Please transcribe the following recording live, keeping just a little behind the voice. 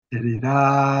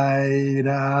Dee-dee-di,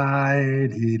 di, dee-di,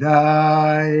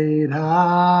 di,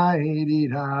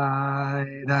 dee-di,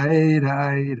 di,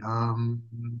 di, dum.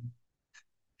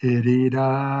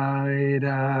 Dee-dee-di, di,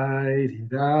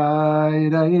 dee-di,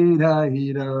 di,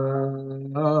 di,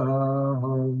 dum.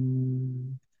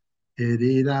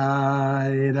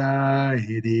 Dee-dee-di,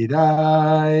 di, dee-di, di,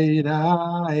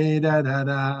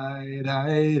 da-da-di,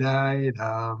 di, di,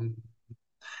 dum.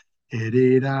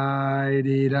 Di-di-di,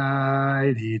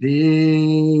 di-di,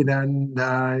 di-di,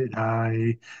 dun-di,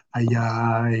 di.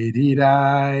 Ay-yi,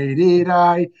 di-di,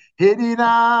 di-di, di-di,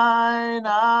 nine,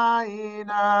 nine,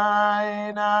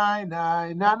 nine, nine,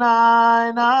 nine,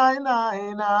 nine, nine,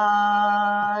 nine,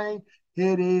 nine.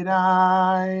 Di-di-di,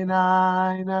 nine,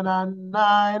 nine, nine,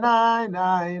 nine, nine,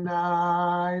 nine,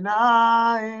 nine,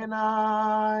 nine,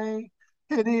 nine.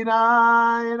 Hitty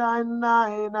nine nine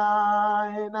nine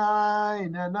nine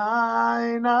nine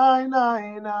nine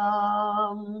nine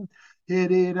nine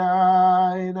Hitty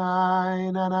nine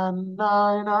nine nine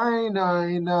nine nine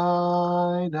nine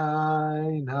nine nine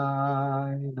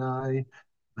nine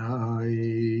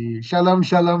nine. Shalom,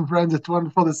 shalom, friends. It's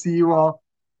wonderful to see you all.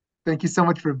 Thank you so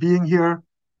much for being here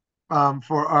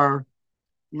for our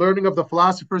learning of the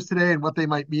philosophers today and what they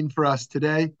might mean for us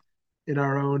today in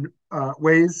our own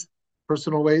ways,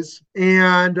 personal ways.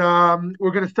 And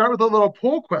we're going to start with a little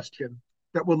poll question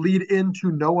that will lead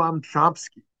into Noam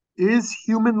Chomsky. Is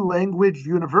human language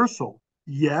universal?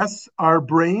 Yes, our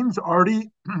brains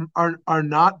already are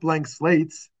not blank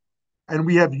slates, and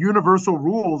we have universal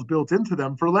rules built into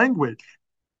them for language.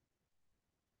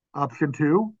 Option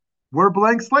two, we're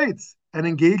blank slates, and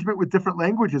engagement with different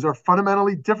languages are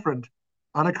fundamentally different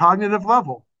on a cognitive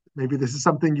level. Maybe this is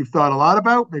something you've thought a lot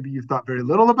about. Maybe you've thought very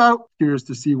little about. Curious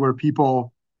to see where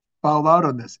people fall out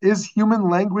on this. Is human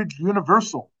language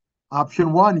universal?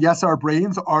 Option one, yes, our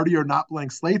brains already are not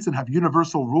blank slates and have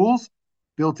universal rules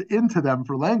built into them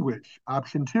for language.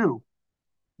 Option two,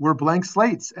 we're blank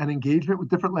slates and engagement with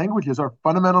different languages are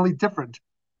fundamentally different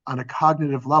on a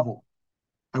cognitive level.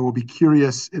 I will be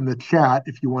curious in the chat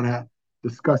if you want to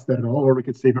discuss that at all, or we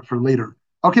could save it for later.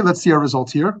 Okay, let's see our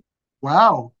results here.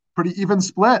 Wow, pretty even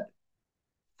split.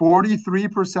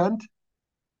 43%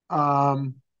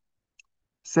 um,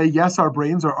 say yes, our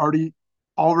brains are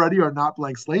already are not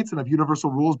blank slates and have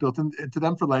universal rules built into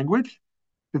them for language.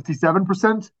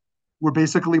 57% were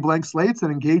basically blank slates,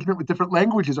 and engagement with different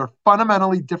languages are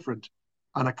fundamentally different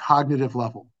on a cognitive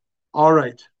level. All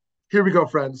right, here we go,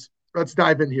 friends. Let's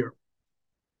dive in here.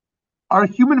 Are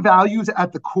human values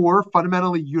at the core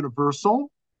fundamentally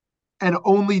universal and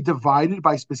only divided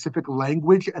by specific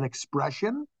language and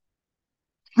expression?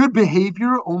 Should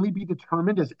behavior only be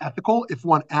determined as ethical if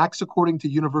one acts according to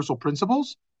universal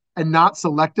principles and not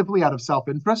selectively out of self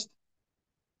interest?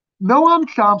 Noam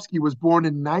Chomsky was born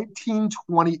in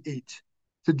 1928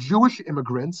 to Jewish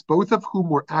immigrants, both of whom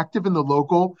were active in the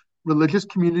local religious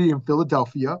community in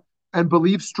Philadelphia and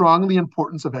believed strongly in the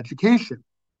importance of education.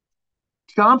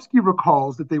 Chomsky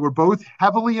recalls that they were both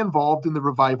heavily involved in the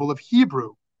revival of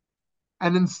Hebrew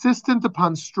and insistent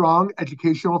upon strong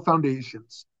educational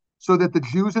foundations so that the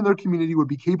Jews in their community would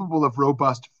be capable of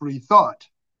robust free thought.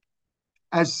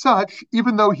 As such,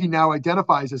 even though he now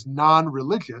identifies as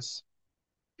non-religious,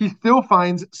 he still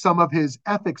finds some of his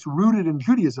ethics rooted in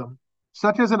Judaism,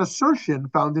 such as an assertion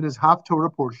found in his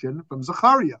Haftorah portion from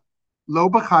Zechariah, Lo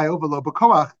b'chayo v'lo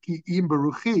b'koach ki im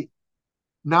beruchi,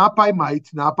 not by might,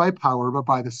 not by power, but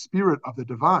by the spirit of the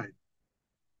divine.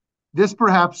 This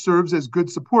perhaps serves as good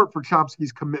support for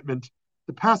Chomsky's commitment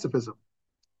to pacifism.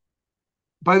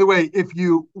 By the way, if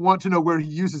you want to know where he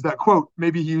uses that quote,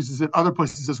 maybe he uses it other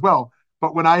places as well.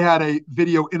 But when I had a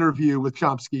video interview with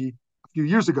Chomsky a few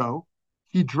years ago,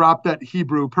 he dropped that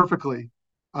Hebrew perfectly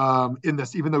in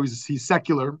this, even though he's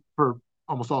secular for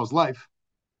almost all his life.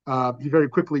 He very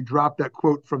quickly dropped that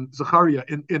quote from Zechariah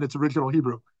in its original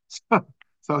Hebrew.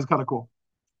 So that was kind of cool.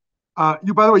 By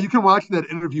the way, you can watch that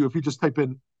interview if you just type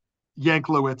in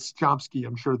Yanklowitz Chomsky.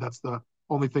 I'm sure that's the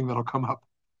only thing that'll come up.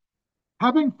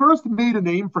 Having first made a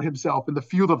name for himself in the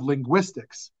field of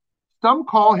linguistics, some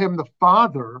call him the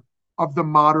father of the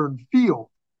modern field.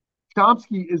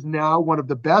 Chomsky is now one of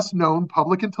the best known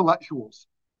public intellectuals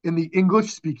in the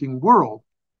English speaking world,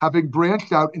 having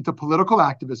branched out into political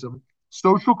activism,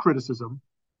 social criticism,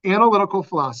 analytical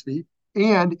philosophy,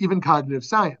 and even cognitive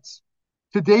science.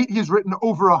 To date, he has written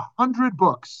over 100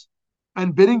 books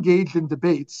and been engaged in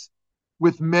debates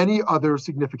with many other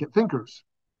significant thinkers.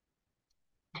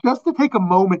 Just to take a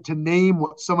moment to name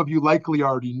what some of you likely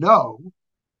already know,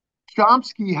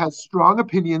 Chomsky has strong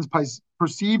opinions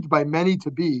perceived by many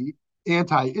to be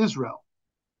anti-Israel.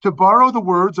 To borrow the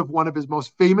words of one of his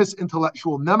most famous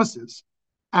intellectual nemesis,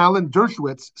 Alan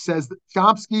Dershowitz says that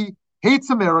Chomsky hates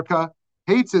America,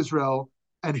 hates Israel,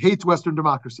 and hates Western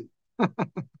democracy.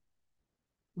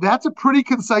 That's a pretty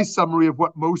concise summary of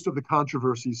what most of the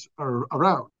controversies are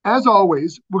around. As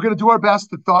always, we're going to do our best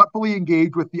to thoughtfully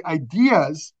engage with the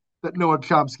ideas that Noam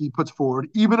Chomsky puts forward,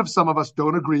 even if some of us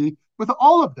don't agree with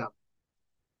all of them.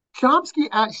 Chomsky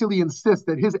actually insists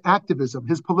that his activism,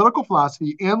 his political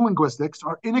philosophy, and linguistics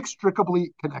are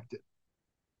inextricably connected.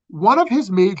 One of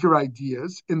his major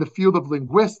ideas in the field of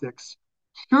linguistics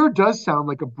sure does sound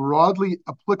like a broadly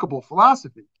applicable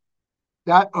philosophy,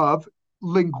 that of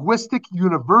linguistic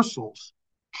universals,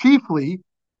 chiefly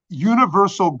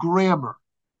universal grammar.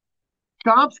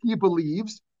 Chomsky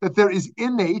believes that there is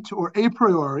innate or a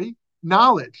priori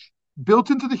knowledge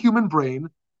built into the human brain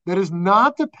that is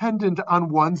not dependent on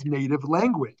one's native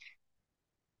language,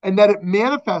 and that it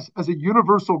manifests as a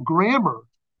universal grammar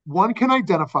one can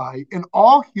identify in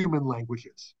all human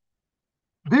languages.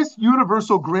 This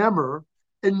universal grammar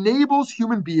enables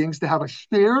human beings to have a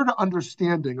shared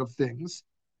understanding of things,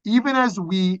 even as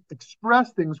we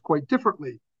express things quite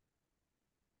differently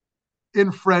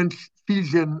in French,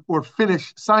 Fijian, or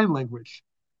Finnish sign language.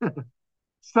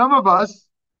 Some of us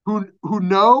who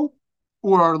know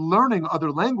or are learning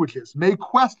other languages may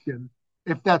question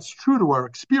if that's true to our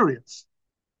experience.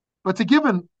 But to give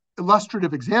an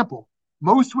illustrative example,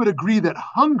 most would agree that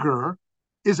hunger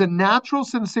is a natural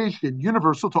sensation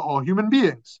universal to all human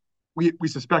beings. We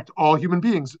suspect all human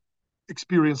beings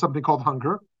experience something called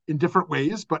hunger in different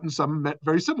ways, but in some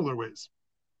very similar ways.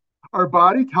 Our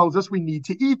body tells us we need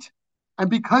to eat. And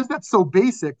because that's so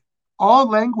basic, all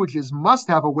languages must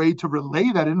have a way to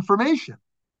relay that information.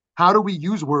 How do we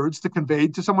use words to convey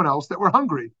to someone else that we're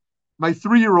hungry? My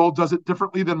 3-year-old does it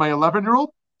differently than my 11-year-old,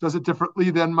 does it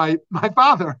differently than my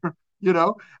father.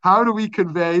 How do we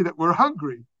convey that we're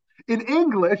hungry? In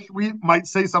English, we might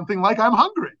say something like, I'm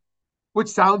hungry, which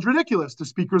sounds ridiculous to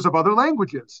speakers of other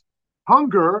languages.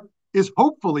 Hunger is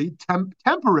hopefully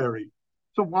temporary.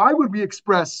 So why would we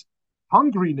express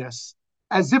hungriness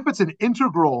as if it's an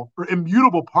integral or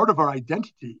immutable part of our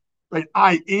identity, right?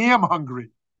 I am hungry.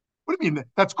 What do you mean?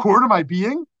 That's core to my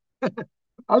being?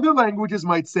 Other languages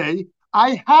might say,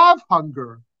 I have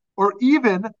hunger, or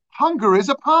even hunger is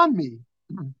upon me.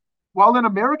 While in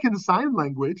American Sign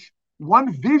Language,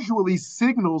 one visually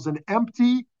signals an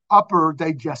empty upper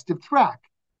digestive tract.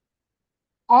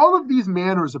 All of these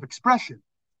manners of expression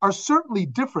are certainly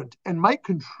different and might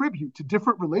contribute to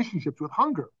different relationships with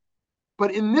hunger.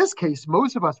 But in this case,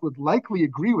 most of us would likely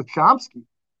agree with Chomsky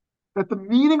that the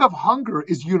meaning of hunger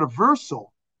is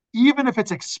universal, even if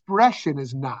its expression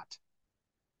is not.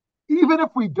 Even if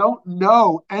we don't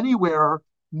know anywhere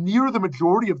near the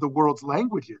majority of the world's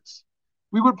languages,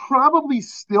 we would probably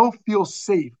still feel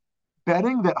safe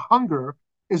betting that hunger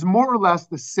is more or less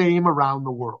the same around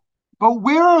the world. But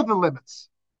where are the limits?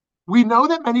 We know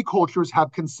that many cultures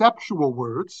have conceptual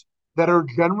words that are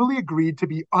generally agreed to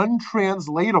be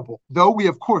untranslatable, though we,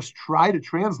 of course, try to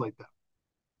translate them.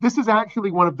 This is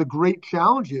actually one of the great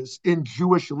challenges in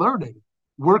Jewish learning,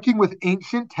 working with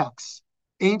ancient texts,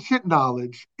 ancient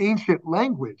knowledge, ancient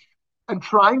language, and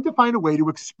trying to find a way to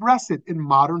express it in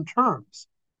modern terms,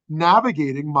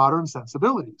 navigating modern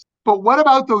sensibilities. But what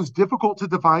about those difficult to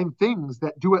define things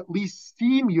that do at least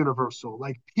seem universal,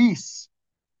 like peace,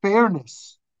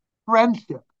 fairness,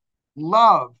 friendship,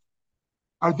 love?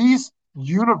 Are these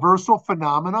universal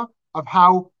phenomena of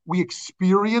how we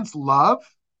experience love,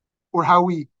 or how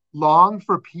we long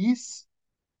for peace,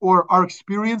 or our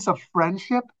experience of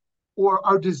friendship, or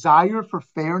our desire for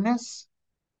fairness?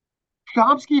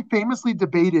 Chomsky famously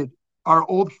debated our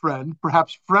old friend,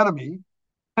 perhaps frenemy,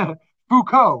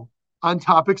 Foucault, on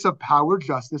topics of power,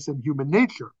 justice, and human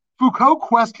nature. Foucault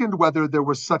questioned whether there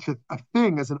was such a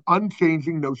thing as an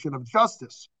unchanging notion of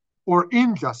justice or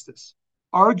injustice,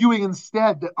 arguing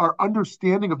instead that our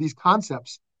understanding of these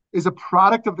concepts is a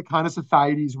product of the kind of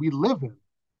societies we live in,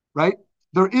 right?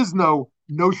 There is no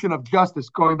notion of justice,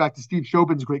 going back to Steve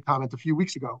Chaubin's great comment a few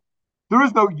weeks ago. There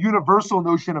is no universal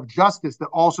notion of justice that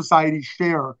all societies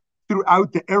share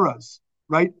throughout the eras,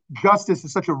 right? Justice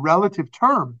is such a relative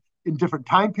term in different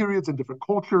time periods and different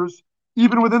cultures,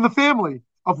 even within the family,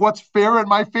 of what's fair in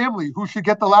my family, who should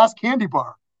get the last candy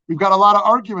bar. We've got a lot of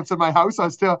arguments in my house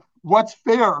as to what's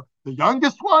fair. The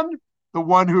youngest one, the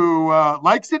one who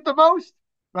likes it the most,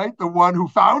 right? The one who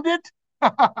found it,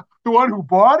 the one who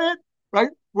bought it, right?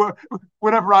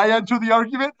 Whenever I enter the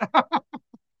argument,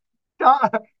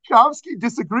 Chomsky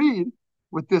disagreed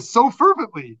with this so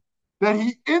fervently that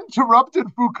he interrupted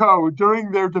Foucault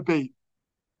during their debate.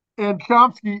 And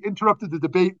Chomsky interrupted the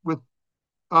debate with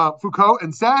Foucault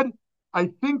and said,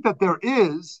 I think that there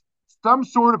is some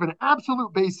sort of an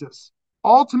absolute basis,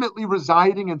 ultimately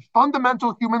residing in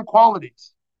fundamental human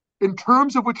qualities, in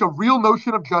terms of which a real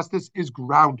notion of justice is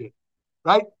grounded,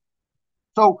 right?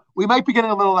 So we might be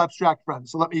getting a little abstract,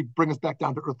 friends. So let me bring us back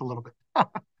down to earth a little bit.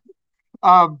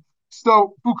 um,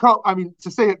 so Foucault, I mean,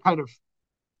 to say it kind of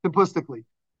simplistically,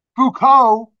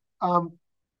 Foucault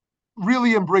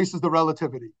really embraces the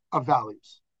relativity of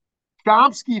values.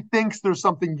 Chomsky thinks there's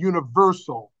something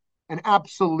universal and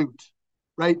absolute,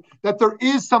 right? That there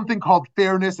is something called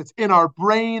fairness. It's in our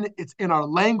brain, it's in our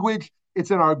language,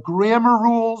 it's in our grammar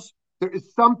rules. There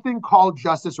is something called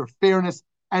justice or fairness,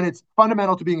 and it's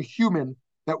fundamental to being a human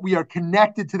that we are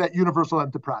connected to that universal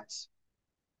enterprise.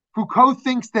 Foucault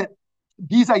thinks that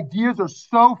these ideas are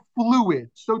so fluid,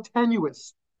 so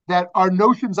tenuous, that our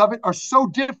notions of it are so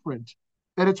different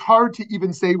that it's hard to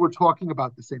even say we're talking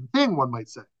about the same thing, one might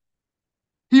say.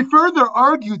 He further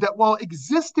argued that while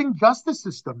existing justice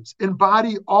systems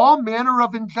embody all manner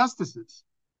of injustices,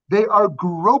 they are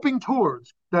groping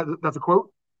towards, that's a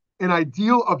quote, an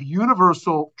ideal of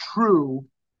universal, true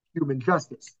human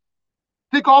justice.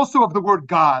 Think also of the word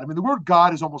God. I mean, the word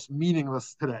God is almost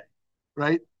meaningless today,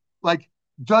 right? Like,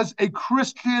 does a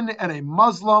Christian and a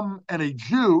Muslim and a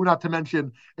Jew, not to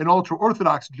mention an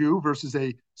ultra-Orthodox Jew versus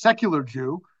a secular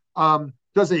Jew,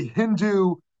 does a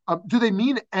Hindu, do they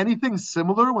mean anything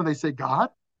similar when they say God?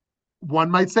 One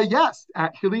might say yes.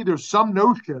 Actually, there's some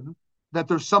notion that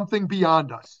there's something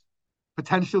beyond us,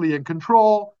 potentially in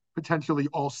control, potentially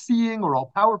all-seeing or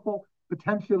all-powerful,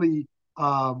 potentially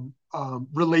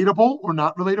relatable or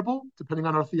not relatable, depending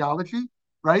on our theology,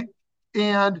 right?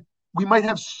 And we might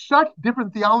have such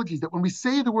different theologies that when we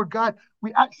say the word God,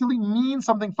 we actually mean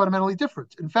something fundamentally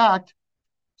different. In fact,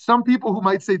 some people who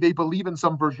might say they believe in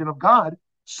some version of God,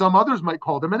 some others might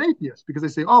call them an atheist because they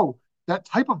say, oh, that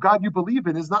type of God you believe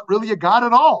in is not really a God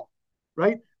at all,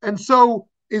 right? And so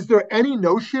is there any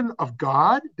notion of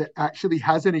God that actually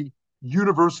has any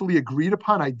universally agreed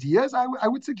upon ideas? I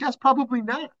would suggest probably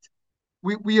not.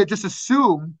 We just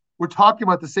assume we're talking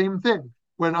about the same thing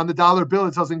when on the dollar bill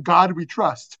it says, in God we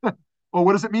trust. Well,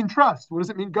 what does it mean trust? What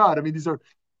does it mean God? I mean, these are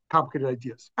complicated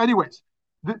ideas. Anyways,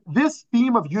 this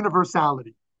theme of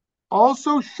universality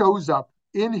also shows up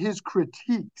in his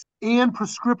critiques and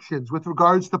prescriptions with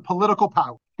regards to political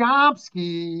power.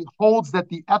 Chomsky holds that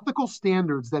the ethical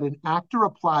standards that an actor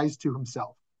applies to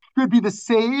himself should be the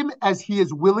same as he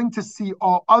is willing to see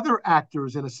all other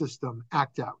actors in a system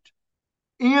act out,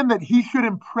 and that he should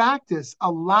in practice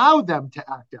allow them to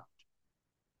act out.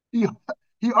 He,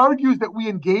 he argues that we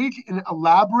engage in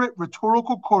elaborate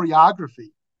rhetorical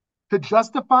choreography to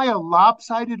justify a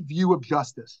lopsided view of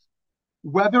justice,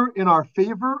 whether in our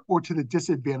favor or to the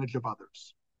disadvantage of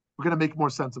others. We're going to make more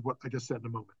sense of what I just said in a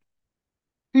moment.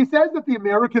 He says that the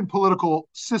American political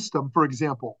system, for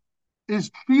example, is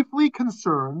chiefly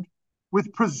concerned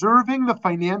with preserving the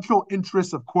financial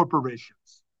interests of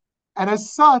corporations. And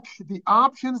as such, the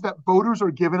options that voters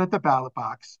are given at the ballot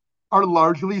box are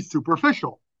largely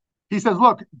superficial. He says,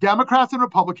 look, Democrats and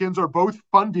Republicans are both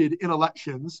funded in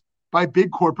elections by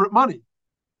big corporate money.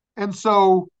 And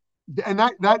so, and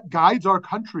that guides our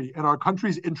country and our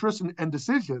country's interests and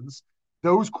decisions,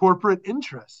 those corporate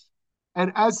interests.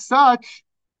 And as such,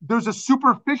 there's a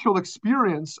superficial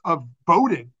experience of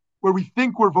voting where we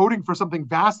think we're voting for something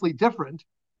vastly different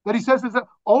that he says is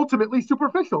ultimately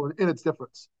superficial in its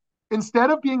difference. Instead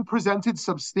of being presented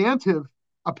substantive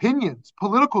opinions,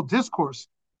 political discourse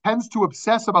tends to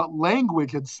obsess about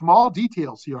language and small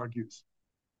details, he argues,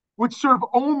 which serve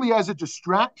only as a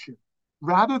distraction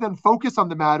rather than focus on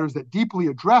the matters that deeply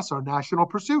address our national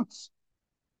pursuits.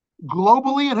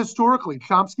 Globally and historically,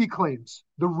 Chomsky claims,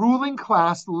 the ruling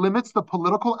class limits the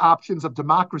political options of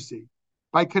democracy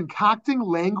by concocting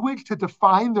language to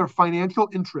define their financial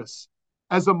interests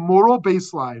as a moral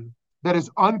baseline that is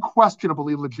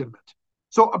unquestionably legitimate.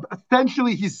 So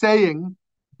essentially, he's saying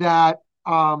that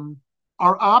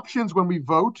our options when we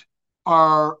vote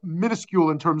are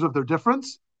minuscule in terms of their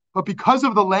difference, but because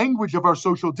of the language of our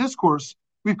social discourse,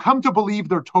 we've come to believe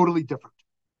they're totally different,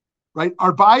 right?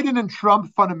 Are Biden and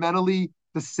Trump fundamentally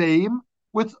the same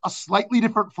with a slightly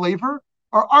different flavor?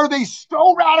 Or are they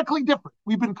so radically different?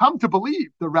 We've been come to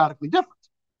believe they're radically different,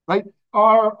 right?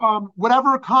 Are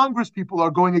whatever Congress people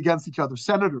are going against each other,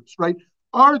 senators, right?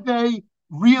 Are they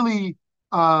really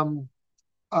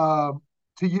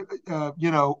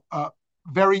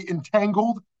very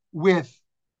entangled with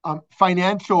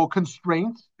financial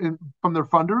constraints from their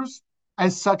funders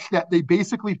as such that they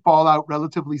basically fall out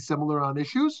relatively similar on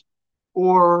issues?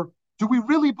 Or do we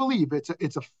really believe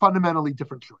it's a fundamentally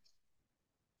different choice?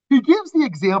 He gives the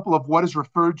example of what is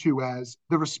referred to as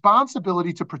the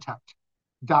responsibility to protect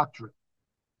doctrine.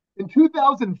 In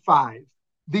 2005,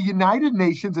 the United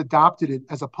Nations adopted it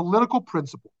as a political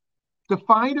principle,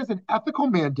 defined as an ethical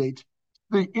mandate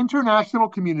for the international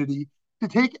community to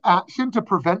take action to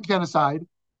prevent genocide,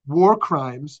 war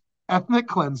crimes, ethnic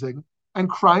cleansing, and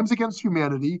crimes against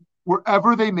humanity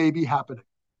wherever they may be happening.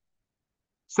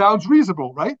 Sounds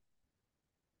reasonable, right?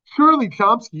 Surely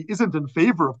Chomsky isn't in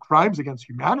favor of crimes against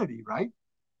humanity, right?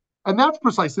 And that's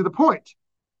precisely the point.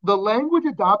 The language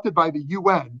adopted by the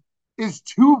UN is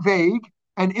too vague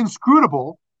and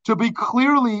inscrutable to be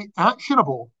clearly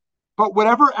actionable, but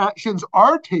whatever actions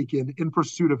are taken in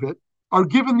pursuit of it are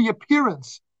given the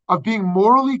appearance of being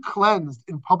morally cleansed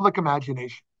in public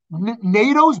imagination.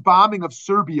 NATO's bombing of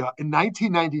Serbia in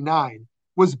 1999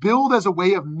 was billed as a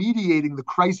way of mediating the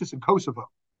crisis in Kosovo.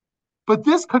 But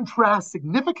this contrasts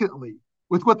significantly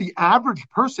with what the average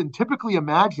person typically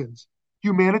imagines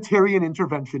humanitarian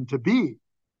intervention to be,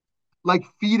 like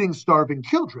feeding starving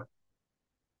children.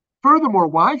 Furthermore,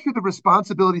 why should the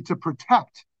responsibility to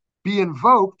protect be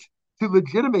invoked to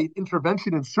legitimate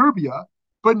intervention in Serbia,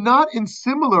 but not in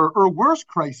similar or worse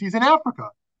crises in Africa?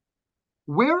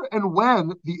 Where and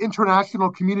when the international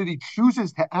community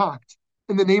chooses to act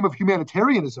in the name of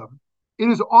humanitarianism, it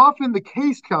is often the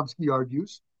case, Chomsky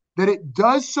argues, that it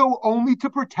does so only to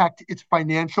protect its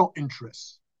financial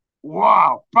interests.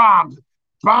 Wow, bomb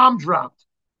dropped.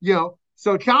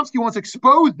 So Chomsky wants to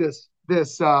expose these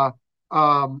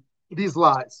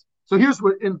lies. So here's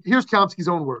Chomsky's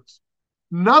own words.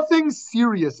 Nothing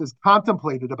serious is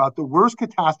contemplated about the worst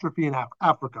catastrophe in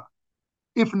Africa,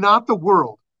 if not the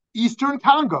world, Eastern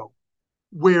Congo,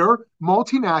 where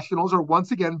multinationals are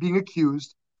once again being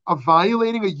accused of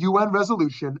violating a UN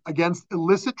resolution against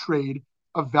illicit trade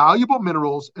of valuable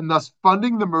minerals and thus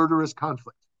funding the murderous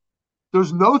conflict.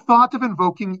 There's no thought of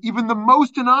invoking even the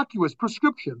most innocuous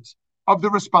prescriptions of the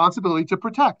responsibility to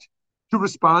protect, to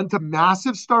respond to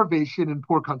massive starvation in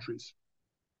poor countries.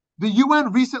 The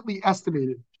UN recently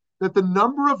estimated that the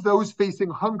number of those facing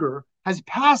hunger has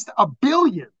passed a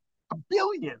billion,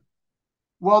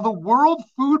 while the World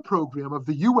Food Program of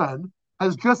the UN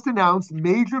has just announced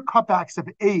major cutbacks of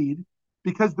aid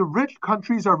because the rich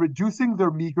countries are reducing their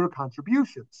meager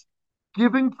contributions,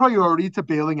 giving priority to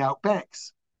bailing out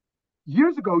banks.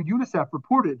 Years ago, UNICEF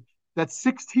reported that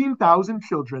 16,000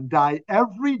 children die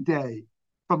every day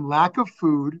from lack of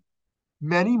food,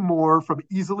 many more from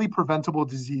easily preventable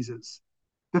diseases.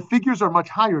 The figures are much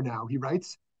higher now, he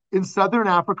writes. In Southern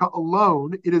Africa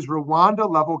alone, it is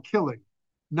Rwanda-level killing,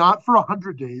 not for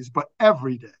 100 days, but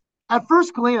every day. At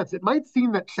first glance, it might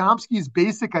seem that Chomsky's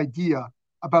basic idea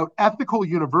about ethical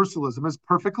universalism is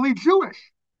perfectly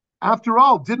Jewish. After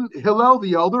all, didn't Hillel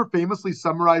the Elder famously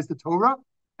summarize the Torah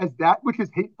as that which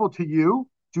is hateful to you,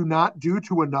 do not do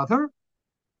to another?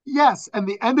 Yes, and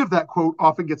the end of that quote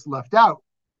often gets left out,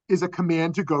 is a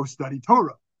command to go study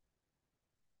Torah.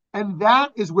 And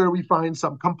that is where we find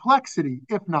some complexity,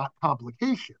 if not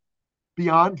complication,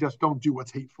 beyond just don't do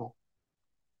what's hateful.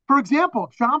 For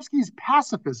example, Chomsky's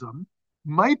pacifism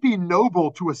might be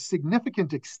noble to a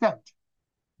significant extent.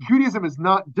 Judaism is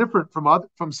not different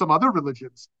from some other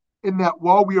religions in that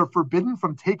while we are forbidden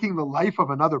from taking the life of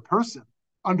another person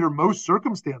under most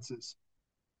circumstances,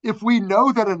 if we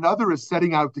know that another is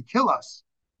setting out to kill us,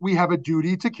 we have a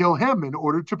duty to kill him in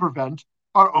order to prevent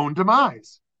our own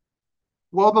demise.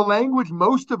 While the language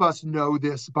most of us know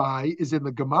this by is in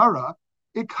the Gemara,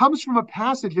 it comes from a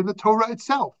passage in the Torah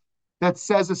itself that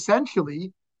says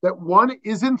essentially that one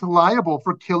isn't liable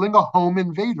for killing a home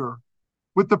invader,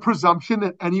 with the presumption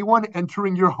that anyone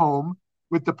entering your home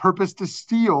with the purpose to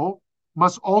steal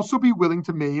must also be willing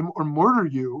to maim or murder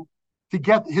you to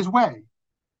get his way.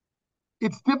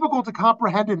 It's difficult to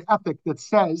comprehend an ethic that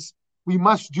says we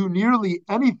must do nearly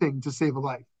anything to save a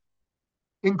life,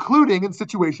 including in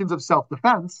situations of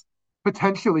self-defense,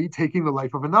 potentially taking the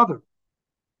life of another.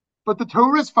 But the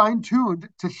Torah is fine-tuned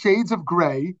to shades of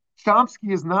gray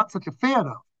Chomsky is not such a fan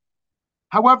of.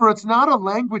 However, it's not a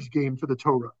language game for the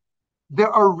Torah.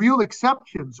 There are real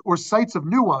exceptions or sites of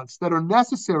nuance that are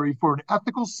necessary for an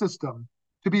ethical system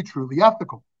to be truly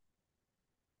ethical.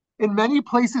 In many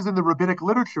places in the rabbinic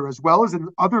literature, as well as in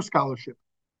other scholarship,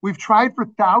 we've tried for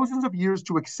thousands of years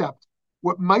to accept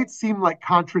what might seem like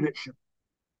contradiction.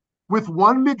 With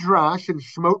one midrash in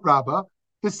Shemot Rabbah,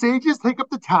 the sages take up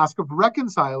the task of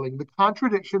reconciling the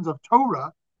contradictions of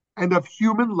Torah and of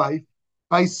human life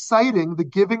by citing the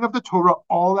giving of the Torah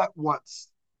all at once.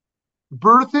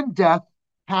 Birth and death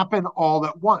happen all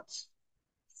at once.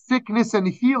 Sickness and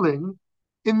healing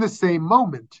in the same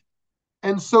moment.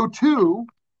 And so too,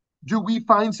 do we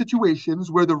find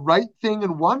situations where the right thing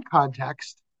in one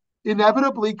context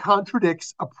inevitably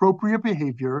contradicts appropriate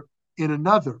behavior in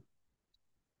another.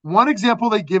 One example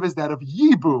they give is that of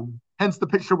Yibum, hence the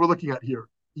picture we're looking at here.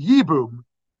 Yibum,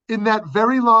 in that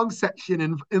very long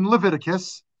section in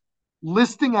Leviticus,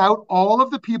 listing out all of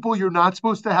the people you're not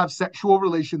supposed to have sexual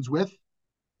relations with.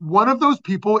 One of those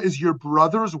people is your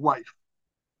brother's wife.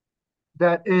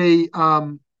 That a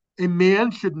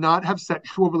man should not have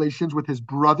sexual relations with his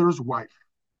brother's wife.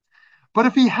 But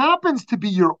if he happens to be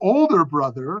your older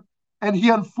brother and he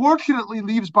unfortunately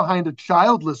leaves behind a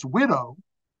childless widow,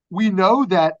 we know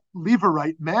that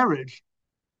Levirate marriage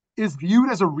is viewed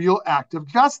as a real act of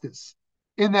justice,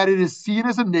 in that it is seen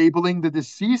as enabling the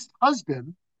deceased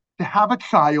husband to have a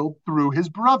child through his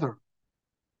brother.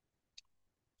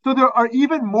 So there are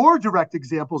even more direct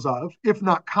examples of, if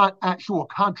not actual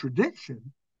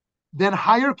contradiction, than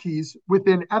hierarchies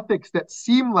within ethics that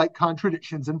seem like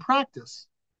contradictions in practice.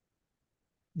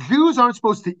 Jews aren't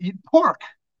supposed to eat pork.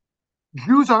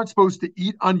 Jews aren't supposed to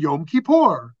eat on Yom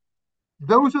Kippur.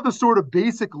 Those are the sort of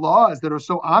basic laws that are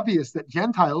so obvious that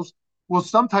Gentiles will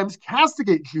sometimes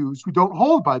castigate Jews who don't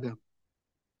hold by them.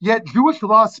 Yet Jewish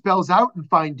law spells out in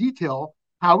fine detail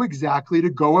how exactly to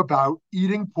go about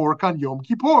eating pork on Yom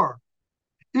Kippur.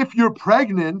 If you're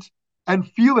pregnant and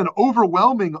feel an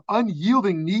overwhelming,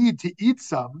 unyielding need to eat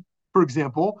some, for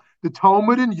example, the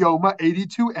Talmud in Yoma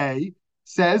 82a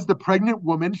says the pregnant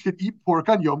woman should eat pork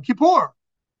on Yom Kippur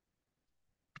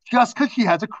just because she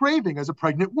has a craving as a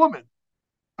pregnant woman,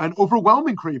 an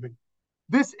overwhelming craving.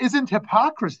 This isn't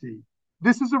hypocrisy.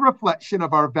 This is a reflection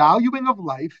of our valuing of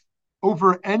life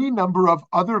over any number of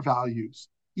other values,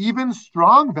 even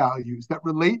strong values that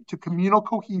relate to communal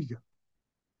cohesion.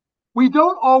 We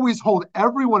don't always hold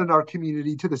everyone in our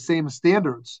community to the same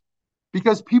standards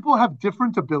because people have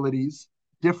different abilities,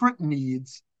 different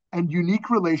needs, and unique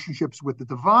relationships with the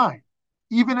divine,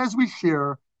 even as we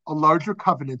share a larger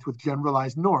covenant with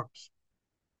generalized norms.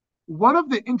 One of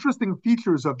the interesting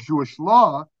features of Jewish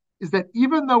law is that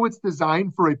even though it's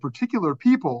designed for a particular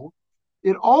people,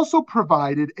 it also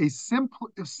provided a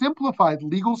simplified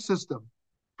legal system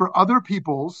for other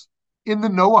peoples in the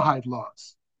Noahide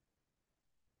laws.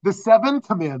 The 7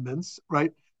 commandments,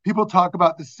 right? People talk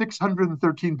about the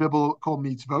 613 biblical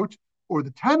mitzvot or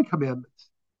the 10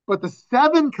 commandments, but the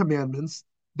 7 commandments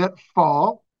that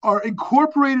fall are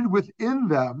incorporated within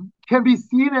them can be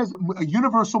seen as a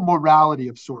universal morality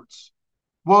of sorts.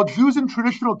 While Jews in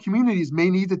traditional communities may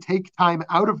need to take time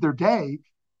out of their day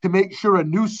to make sure a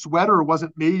new sweater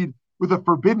wasn't made with a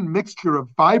forbidden mixture of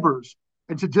fibers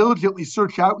and to diligently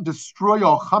search out and destroy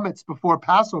all chametz before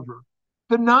Passover,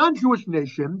 the non-Jewish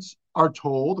nations are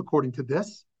told, according to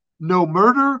this, no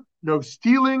murder, no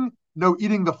stealing, no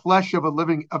eating the flesh of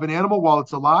an animal while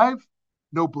it's alive,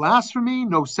 no blasphemy,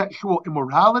 no sexual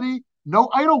immorality, no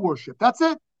idol worship. That's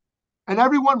it. And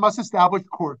everyone must establish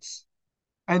courts.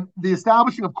 And the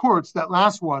establishing of courts, that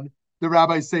last one, the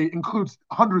rabbis say, includes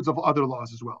hundreds of other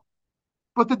laws as well.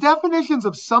 But the definitions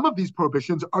of some of these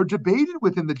prohibitions are debated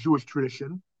within the Jewish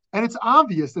tradition, and it's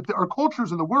obvious that there are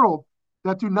cultures in the world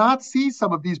that do not see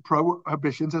some of these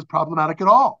prohibitions as problematic at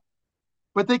all.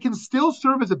 But they can still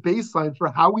serve as a baseline for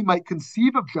how we might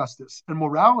conceive of justice and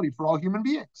morality for all human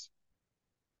beings.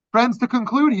 Friends, to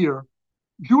conclude here,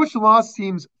 Jewish law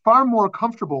seems far more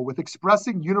comfortable with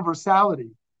expressing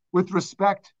universality with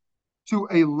respect to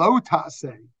a lo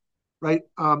ta'aseh, right?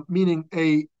 Meaning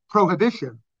a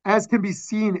prohibition, as can be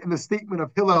seen in the statement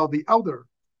of Hillel the elder,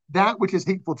 that which is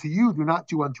hateful to you, do not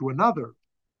do unto another.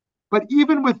 But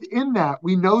even within that,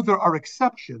 we know there are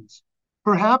exceptions.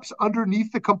 Perhaps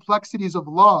underneath the complexities of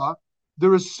law,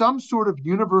 there is some sort of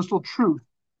universal truth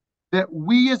that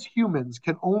we as humans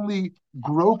can only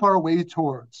grope our way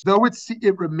towards, though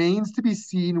it remains to be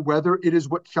seen whether it is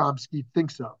what Chomsky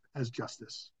thinks of as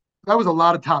justice. That was a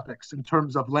lot of topics in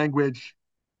terms of language,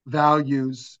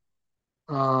 values,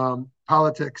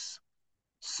 politics.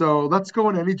 So let's go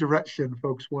in any direction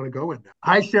folks want to go in now.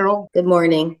 Hi, Cheryl. Good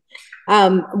morning.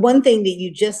 One thing that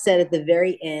you just said at the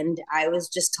very end, I was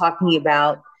just talking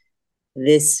about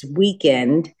this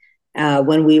weekend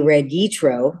when we read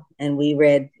Yitro and we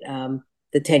read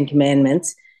the 10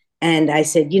 Commandments. And I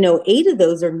said, 8 of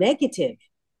those are negative.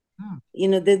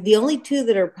 The only 2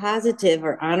 that are positive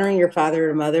are honoring your father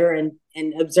and mother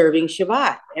and observing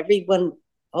Shabbat. Everyone,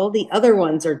 all the other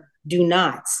ones are do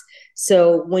nots.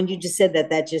 So when you just said that,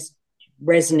 that just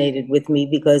resonated with me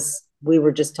because we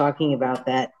were just talking about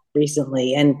that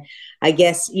recently. And I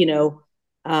guess,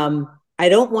 I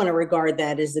don't want to regard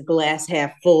that as the glass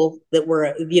half full, that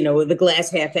we're, the glass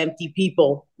half empty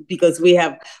people, because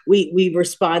we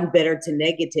respond better to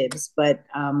negatives. But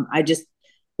I just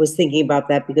was thinking about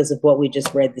that because of what we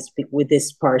just read with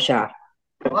this parsha.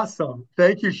 Awesome.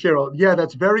 Thank you, Cheryl. Yeah,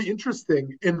 that's very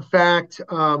interesting. In fact,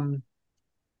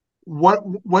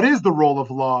 what is the role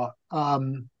of law?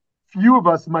 Few of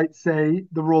us might say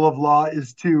the role of law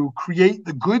is to create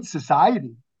the good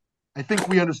society. I think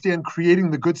we understand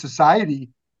creating the good society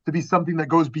to be something that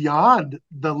goes beyond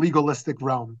the legalistic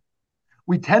realm.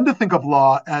 We tend to think of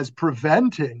law as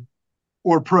preventing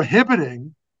or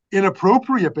prohibiting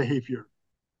inappropriate behavior.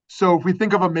 So if we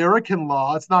think of American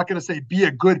law, it's not going to say be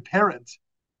a good parent,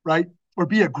 right? Or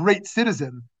be a great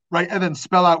citizen, right? And then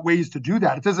spell out ways to do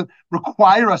that. It doesn't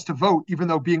require us to vote, even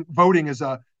though being voting is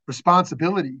a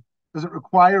responsibility. It doesn't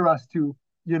require us to,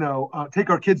 take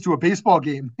our kids to a baseball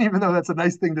game, even though that's a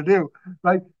nice thing to do,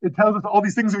 right? It tells us all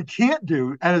these things we can't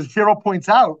do. And as Cheryl points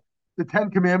out, the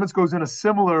Ten Commandments goes in a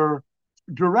similar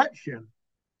direction.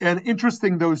 And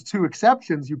interesting, those two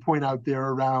exceptions you point out there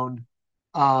around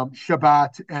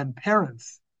Shabbat and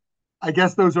parents. I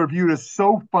guess those are viewed as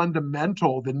so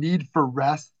fundamental, the need for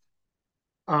rest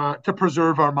to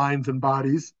preserve our minds and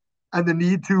bodies, and the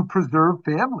need to preserve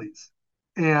families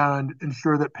and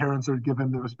ensure that parents are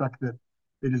given the respect that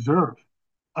they deserve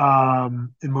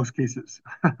in most cases.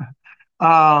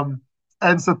 um,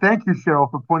 and so thank you,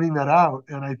 Cheryl, for pointing that out.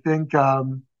 And I think,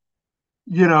 on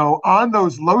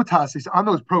those low tossics, on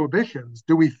those prohibitions,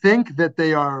 do we think that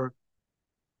they are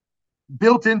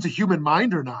built into human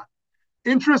mind or not?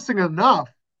 Interesting enough,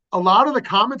 a lot of the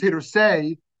commentators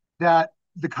say that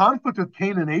the conflict with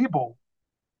Cain and Abel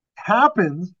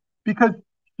happens because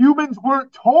humans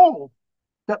weren't told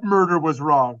that murder was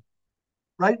wrong,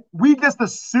 right? We just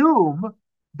assume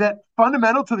that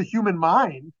fundamental to the human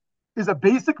mind is a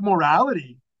basic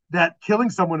morality that killing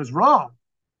someone is wrong.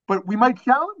 But we might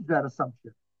challenge that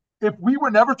assumption. If we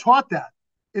were never taught that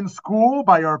in school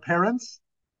by our parents,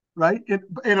 right?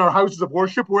 In our houses of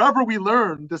worship, wherever we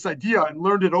learned this idea and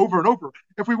learned it over and over,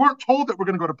 if we weren't told that we're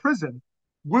going to go to prison,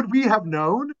 would we have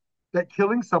known that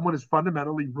killing someone is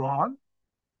fundamentally wrong?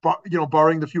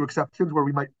 Barring the few exceptions where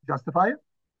we might justify it.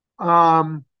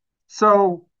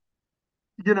 So,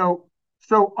 you know,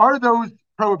 so are those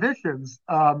prohibitions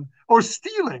or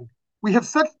stealing? We have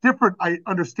such different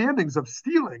understandings of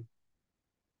stealing.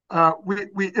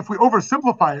 If we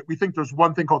oversimplify it, we think there's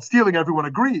one thing called stealing. Everyone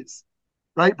agrees,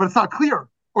 right? But it's not clear.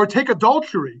 Or take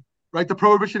adultery, right? The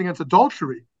prohibition against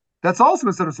adultery. That's also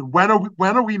misunderstood. When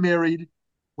are we married?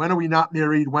 When are we not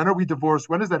married? When are we divorced?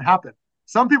 When does that happen?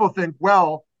 Some people think,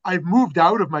 well, I've moved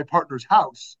out of my partner's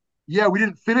house. Yeah, we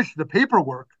didn't finish the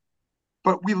paperwork,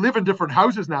 but we live in different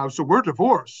houses now, so we're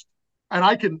divorced. And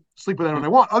I can sleep with anyone I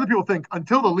want. Other people think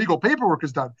until the legal paperwork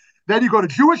is done. Then you go to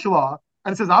Jewish law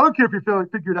and it says, I don't care if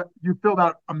you filled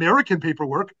out American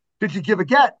paperwork. Did you give a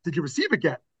get? Did you receive a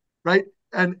get? Right?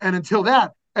 And until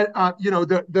that,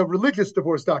 the religious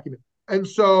divorce document. And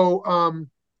so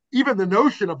even the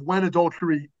notion of when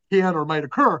adultery can or might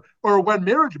occur, or when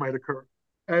marriage might occur.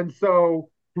 And so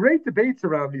great debates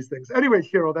around these things. Anyway,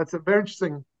 Cheryl, that's a very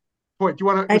interesting point. Do you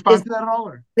want to I respond just to that at all?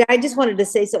 Or? I just wanted to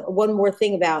say one more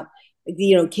thing about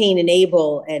Cain and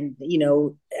Abel, and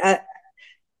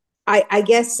I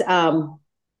guess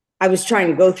I was trying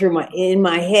to go through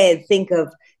my head, think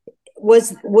of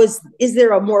is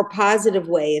there a more positive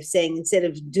way of saying, instead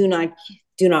of do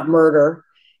not murder,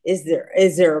 is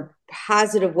there a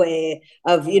positive way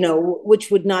of,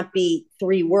 which would not be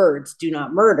 3 words, do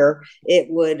not murder? It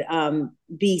would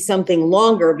be something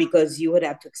longer, because you would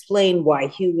have to explain why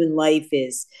human life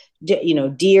is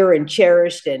dear and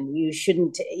cherished, and you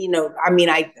shouldn't, I mean,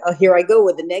 here I go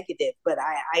with the negative, but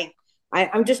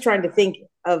I'm just trying to think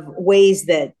of ways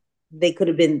that they could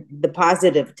have been the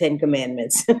positive 10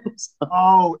 commandments. So,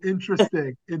 Oh,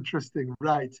 interesting.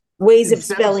 Right. ways of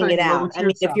Instead of spelling it saying lower out. I tier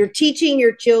mean, if sound. you're teaching your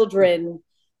Yeah, children right.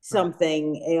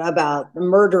 something about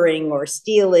murdering or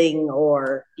stealing,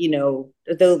 or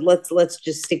let's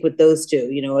just stick with those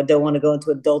two. I don't want to go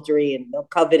into adultery and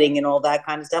coveting and all that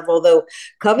kind of stuff, although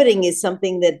coveting is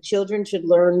something that children should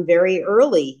learn very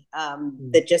early,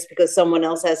 Mm. that just because someone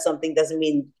else has something doesn't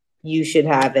mean you should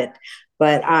have it.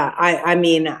 But I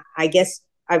mean, I guess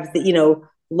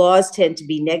laws tend to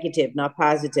be negative, not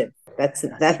positive. That's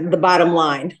Yes. the bottom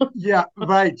line. Yeah,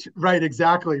 right,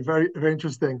 exactly. Very, very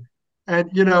interesting.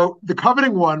 And the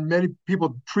coveting one, many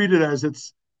people treat it as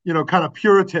it's, kind of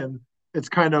Puritan. It's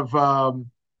kind of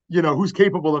who's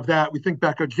capable of that? We think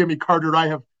back of Jimmy Carter. I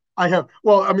have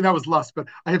well, I mean that was lust, but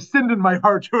I have sinned in my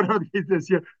heart, whatever the case is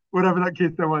here, whatever that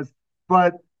case there was.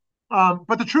 But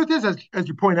the truth is, as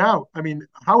you point out, I mean,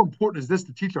 how important is this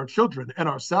to teach our children and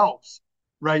ourselves,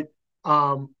 right?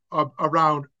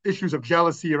 Around issues of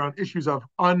jealousy, around issues of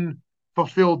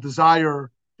unfulfilled desire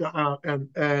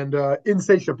and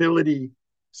insatiability.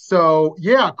 So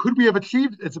yeah, could we have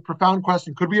achieved? It's a profound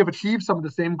question. Could we have achieved some of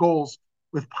the same goals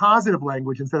with positive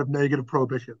language instead of negative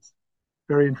prohibitions?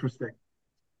 Very interesting.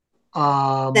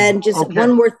 And just Okay.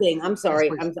 one more thing. I'm Yes, sorry.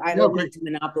 please. I No, don't great. mean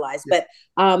to monopolize, Yeah.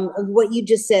 but what you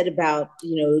just said about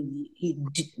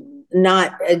not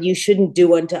you shouldn't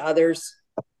do unto others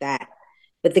that,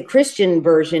 but the Christian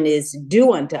version is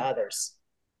do unto others,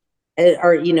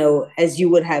 or as you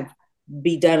would have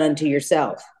be done unto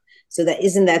yourself. So that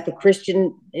isn't that the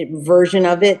Christian version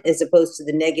of it, as opposed to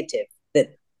the negative. That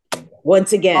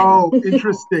once again, Oh,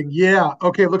 interesting. Yeah.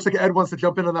 Okay. Looks like Ed wants to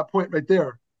jump in on that point right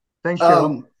there. Thanks,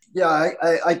 Cheryl. Yeah,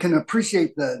 I can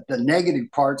appreciate the negative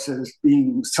parts as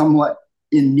being somewhat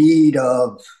in need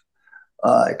of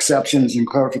exceptions and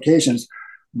clarifications.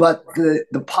 But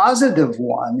the positive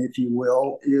one, if you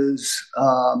will, is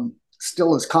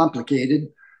still as complicated,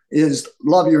 is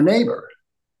love your neighbor.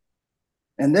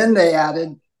 And then they added,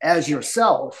 as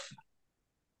yourself.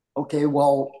 Okay,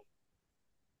 well,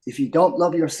 if you don't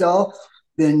love yourself,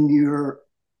 then you're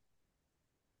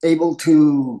able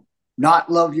to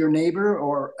not love your neighbor,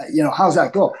 or how's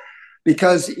that go?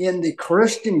 Because in the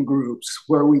Christian groups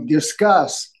where we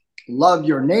discuss love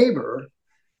your neighbor,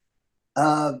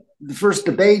 the first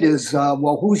debate is,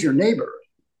 well, who's your neighbor?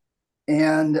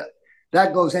 And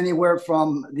that goes anywhere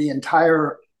from the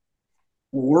entire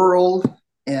world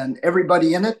and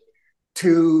everybody in it,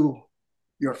 to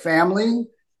your family,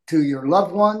 to your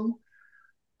loved one.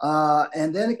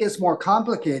 And then it gets more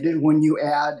complicated when you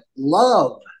add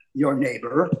love your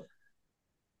neighbor.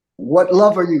 What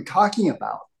love are you talking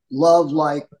about? Love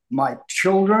like my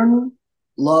children,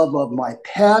 love of my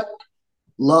pet,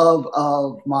 love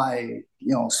of my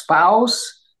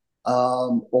spouse,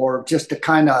 or just a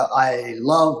kind of I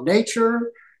love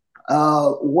nature.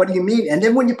 What do you mean? And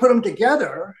then when you put them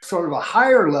together, sort of a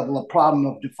higher level of problem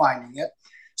of defining it.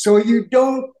 So you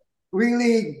don't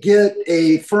really get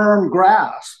a firm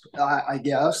grasp, I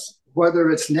guess,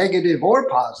 whether it's negative or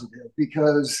positive,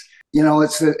 because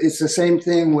it's the same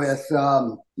thing with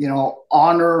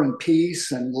honor and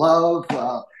peace and love.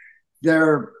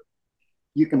 There,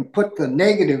 you can put the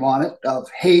negative on it of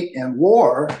hate and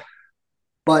war,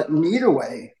 but in either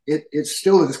way, it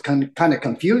still is kind of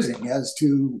confusing as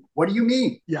to what do you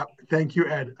mean? Yeah. Thank you,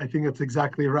 Ed. I think that's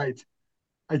exactly right.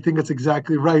 I think that's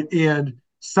exactly right. And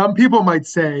some people might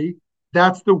say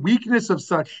that's the weakness of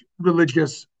such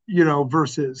religious,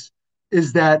 verses,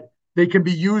 is that they can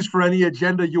be used for any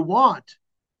agenda you want.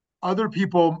 Other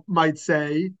people might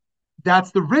say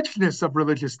that's the richness of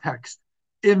religious text,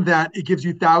 in that it gives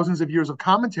you thousands of years of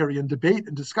commentary and debate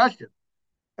and discussion.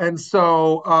 And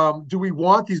so, do we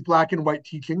want these black and white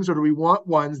teachings, or do we want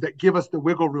ones that give us the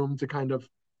wiggle room to kind of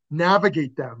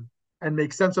navigate them and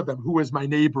make sense of them? Who is my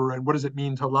neighbor, and what does it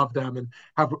mean to love them, and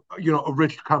have a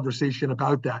rich conversation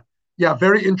about that? Yeah,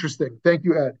 very interesting. Thank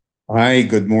you, Ed. Hi,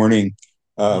 good morning.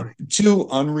 Morning. Two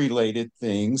unrelated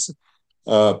things.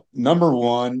 Number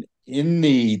one, in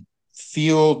the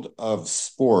field of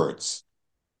sports,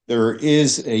 there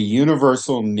is a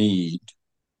universal need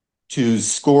to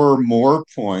score more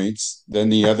points than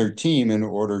the other team in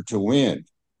order to win.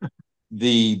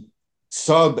 The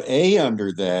sub A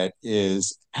under that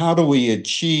is, how do we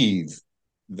achieve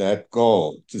that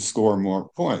goal to score more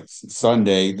points?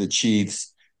 Sunday, the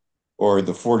Chiefs or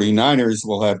the 49ers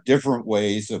will have different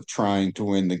ways of trying to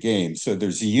win the game. So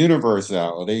there's a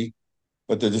universality,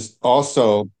 but there's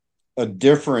also a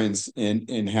difference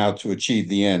in how to achieve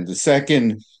the end. The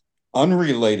second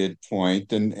unrelated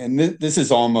point, and this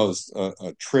is almost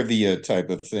a trivia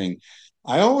type of thing.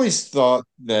 I always thought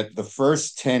that the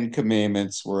first 10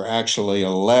 commandments were actually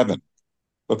 11,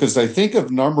 because I think of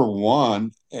number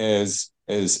one as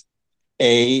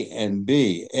A and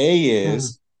B. A Mhm.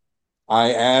 is,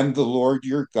 I am the Lord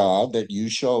your God, that you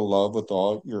shall love with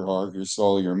all your heart, your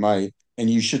soul, your might, and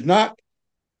you should not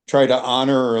try to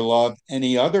honor or love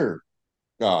any other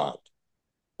God.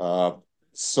 Uh,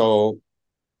 so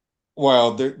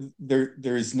while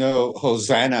there is no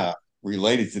Hosanna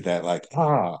related to that, like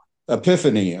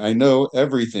Epiphany, I know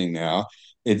everything now.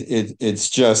 It's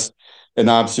just an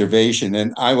observation,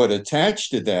 and I would attach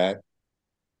to that,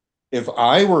 if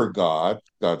I were God,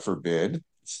 God forbid,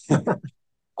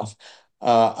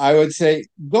 I would say,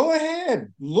 go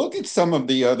ahead, look at some of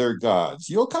the other gods.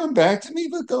 You'll come back to me,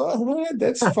 but go ahead.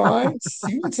 That's fine.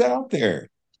 See what's out there.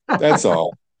 That's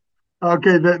all.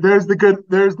 Okay, there's the good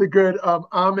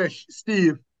Amish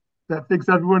Steve that thinks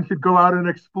everyone should go out and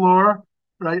explore,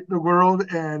 right, the world,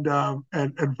 and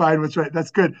find what's right.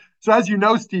 That's good. So as you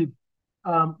know, Steve,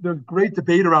 there's great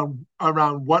debate around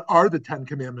what are the Ten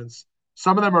Commandments.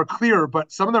 Some of them are clear,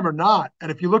 but some of them are not.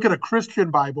 And if you look at a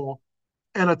Christian Bible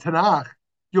and a Tanakh,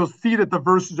 you'll see that the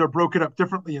verses are broken up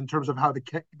differently in terms of how the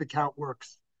count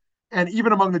works. And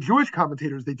even among the Jewish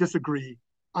commentators, they disagree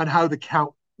on how the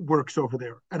count works over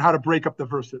there and how to break up the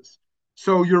verses.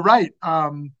 So you're right.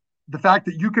 The fact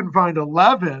that you can find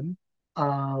 11 is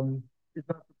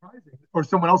not surprising, or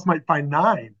someone else might find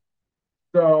 9.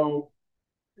 So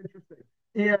interesting.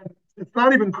 And it's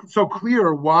not even so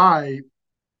clear why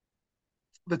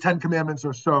the Ten Commandments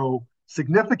are so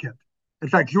significant. In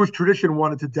fact, Jewish tradition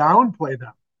wanted to downplay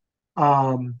them,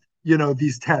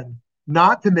 these 10,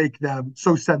 not to make them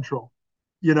so central,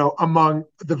 among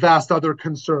the vast other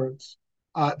concerns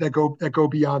that go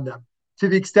beyond them. To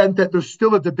the extent that there's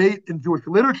still a debate in Jewish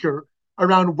literature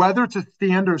around whether to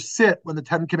stand or sit when the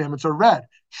Ten Commandments are read.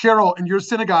 Cheryl, in your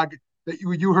synagogue that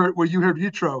you heard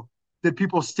Yitro, did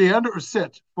people stand or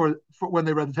sit for when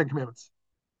they read the Ten Commandments?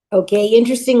 Okay,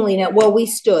 interestingly, well, we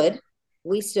stood,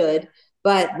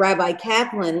 but Rabbi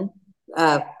Kaplan,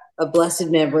 of blessed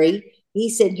memory, he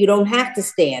said you don't have to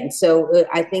stand. So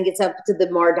I think it's up to the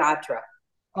Mar Datra.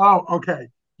 Oh, okay.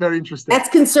 Very interesting. That's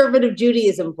conservative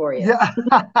Judaism for you. Yeah.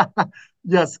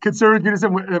 Yes, conservative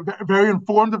Judaism, very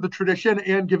informed of the tradition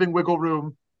and giving wiggle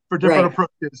room for different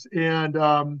approaches.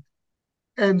 So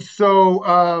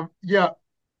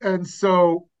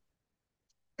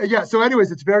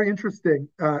anyways, it's very interesting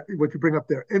what you bring up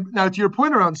there. And now to your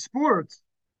point around sports,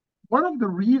 one of the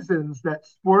reasons that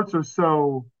sports are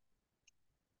so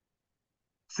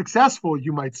successful,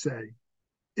 you might say,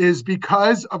 is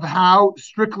because of how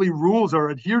strictly rules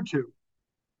are adhered to,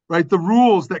 right? The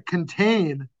rules that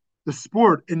contain the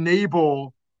sport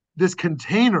enable this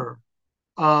container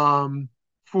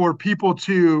for people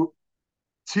to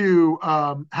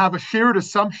have a shared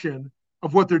assumption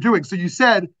of what they're doing. So you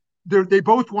said they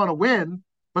both want to win,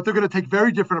 but they're going to take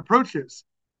very different approaches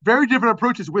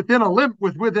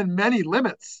within many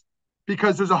limits,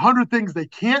 because there's 100 things they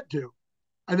can't do.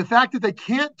 And the fact that they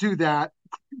can't do that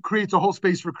creates a whole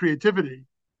space for creativity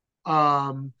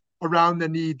around the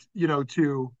need,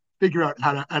 to figure out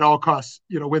how to, at all costs,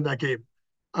 win that game.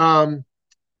 And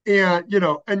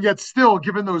yet still,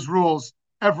 given those rules,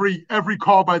 every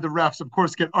call by the refs, of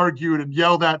course, get argued and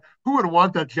yelled at. Who would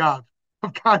want that job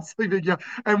of constantly being yelled?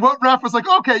 And what ref was like,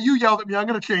 okay, you yelled at me, I'm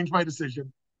going to change my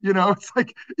decision. It's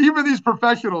like even these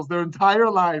professionals, their entire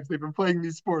lives, they've been playing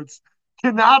these sports,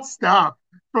 cannot stop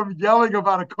from yelling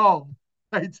about a call,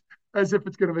 right? As if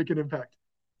it's going to make an impact.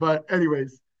 But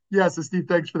anyways, yes, so Steve,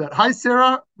 thanks for that. Hi,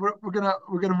 Sarah. We're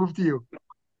gonna move to you.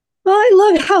 Well, I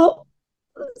love how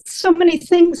so many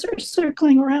things are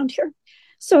circling around here.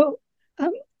 So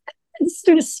as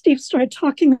soon as Steve started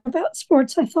talking about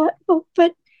sports, I thought, well,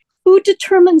 but who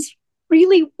determines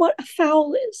really what a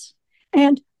foul is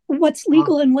and what's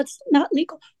legal and what's not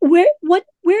legal? What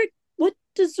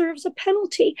deserves a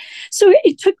penalty? So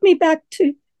it took me back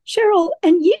to Cheryl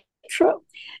and Yitro,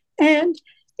 and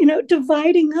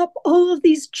dividing up all of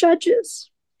these judges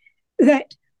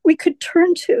that we could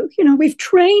turn to. We've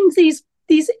trained these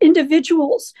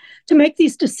individuals to make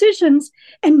these decisions,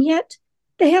 and yet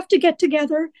they have to get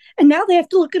together, and now they have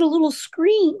to look at a little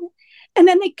screen, and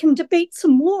then they can debate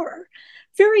some more.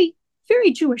 Very,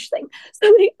 very Jewish thing.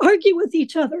 So they argue with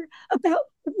each other about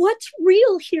what's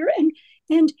real here,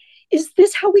 and is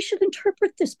this how we should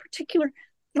interpret this particular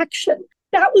action?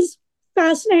 That was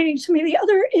fascinating to me. The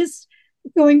other is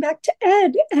going back to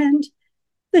Ed and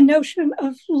the notion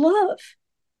of love.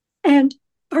 And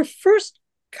our first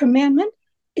commandment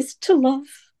is to love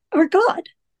our God.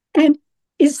 And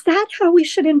is that how we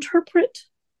should interpret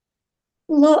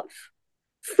love,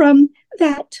 from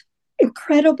that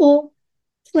incredible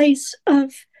place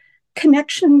of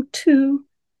connection to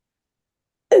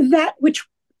that which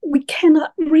we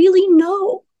cannot really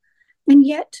know, and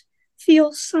yet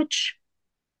feel such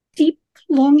deep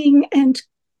longing and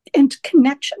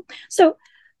connection? So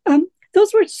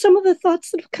those were some of the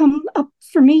thoughts that have come up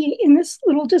for me in this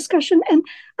little discussion. And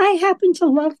I happen to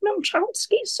love Noam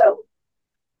Chomsky. So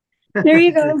there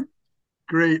you go.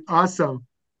 Great. Awesome.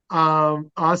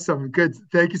 Awesome. Good.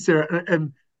 Thank you, Sarah.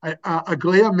 And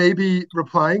Aglaya may be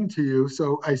replying to you.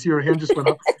 So I see her hand just went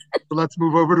up. So let's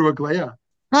move over to Aglaya.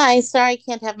 Hi. Sorry, I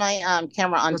can't have my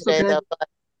camera on That's today, okay. though. But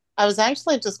I was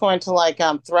actually just going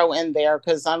to throw in there,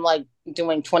 because I'm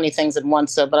doing 20 things at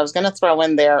once. But I was going to throw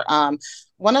in there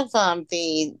one of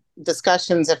the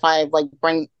discussions, if I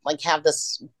have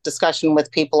this discussion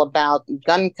with people about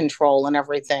gun control and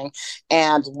everything,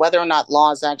 and whether or not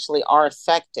laws actually are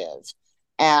effective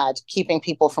at keeping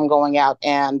people from going out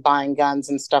and buying guns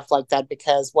and stuff like that,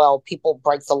 because, well, people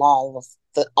break the law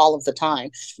all of the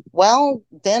time. Well,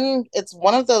 then it's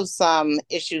one of those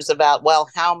issues about, well,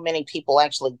 how many people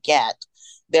actually get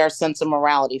their sense of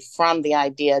morality from the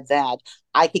idea that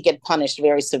I could get punished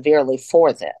very severely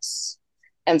for this.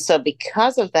 And so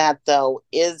because of that, though,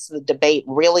 is the debate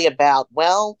really about,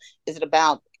 well, is it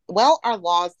about well, are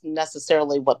laws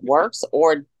necessarily what works,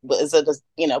 or is it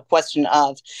a question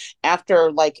of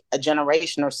after like a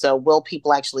generation or so, will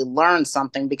people actually learn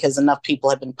something because enough people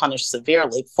have been punished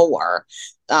severely for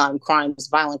crimes,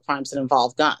 violent crimes that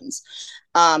involve guns?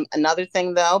 Another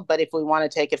thing, though, but if we want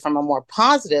to take it from a more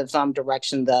positive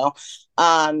direction, though,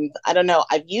 I don't know.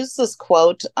 I've used this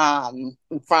quote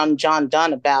from John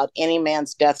Donne about any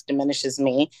man's death diminishes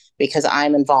me because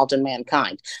I'm involved in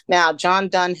mankind. Now, John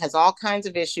Donne has all kinds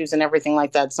of issues and everything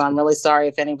like that. So I'm really sorry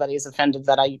if anybody is offended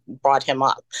that I brought him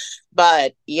up.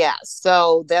 But yeah,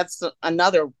 so that's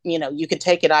another, you could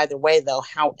take it either way, though.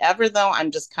 However, though,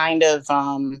 I'm kind of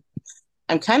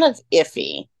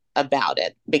iffy about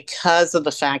it because of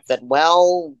the fact that,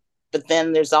 well, but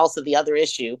then there's also the other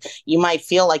issue. You might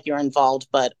feel like you're involved,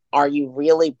 but are you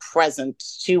really present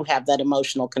to have that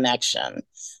emotional connection?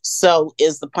 So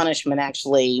is the punishment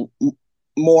actually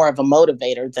more of a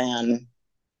motivator than,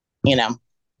 you know?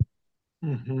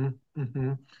 Mm-hmm,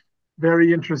 mm-hmm.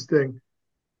 Very interesting.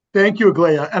 Thank you,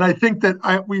 Aglaia. And I think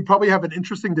that we probably have an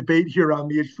interesting debate here on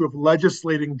the issue of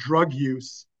legislating drug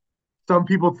use. Some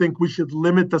people think we should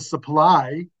limit the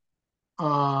supply.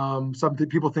 Some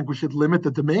people think we should limit the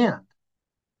demand.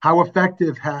 How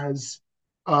effective has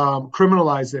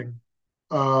criminalizing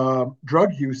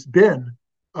drug use been?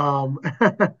 And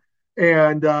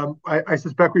I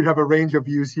suspect we'd have a range of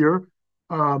views here.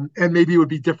 And maybe it would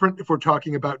be different if we're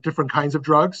talking about different kinds of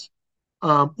drugs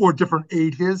or different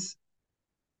ages.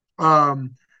 But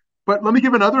let me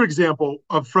give another example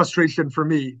of frustration for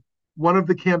me. One of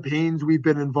the campaigns we've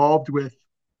been involved with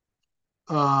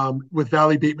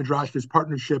Valley Beit Midrash's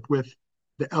partnership with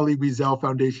the Elie Wiesel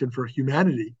Foundation for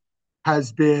Humanity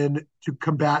has been to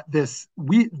combat this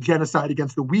genocide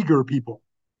against the Uyghur people,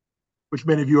 which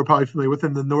many of you are probably familiar with,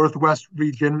 in the northwest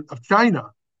region of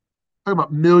China. Talking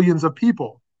about millions of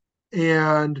people.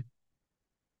 And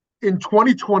in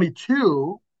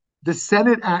 2022, the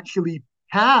Senate actually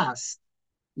passed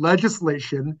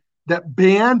legislation that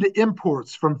banned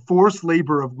imports from forced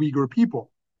labor of Uyghur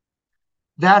people.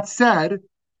 That said,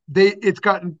 it's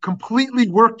gotten completely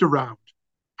worked around.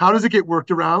 How does it get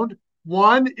worked around?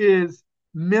 One is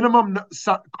minimum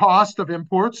cost of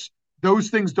imports. Those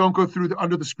things don't go through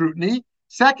under the scrutiny.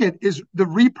 Second is the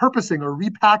repurposing or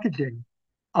repackaging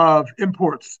of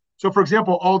imports. So, for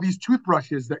example, all these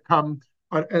toothbrushes that come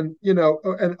and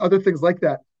other things like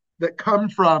that come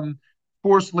from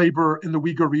forced labor in the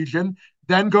Uyghur region,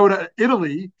 then go to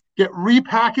Italy, get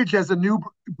repackaged as a new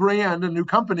brand, a new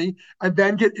company, and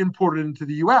then get imported into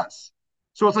the US.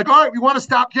 So it's like, all right, we want to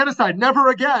stop genocide, never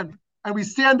again. And we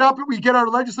stand up and we get our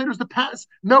legislators to pass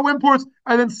no imports,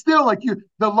 and then still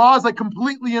the law is like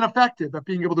completely ineffective at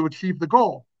being able to achieve the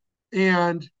goal.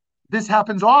 And this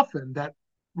happens often, that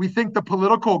we think the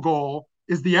political goal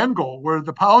is the end goal, where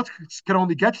the politics can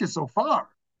only get you so far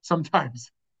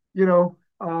sometimes,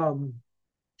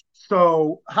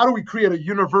 so how do we create a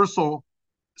universal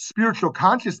spiritual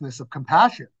consciousness of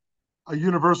compassion, a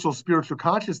universal spiritual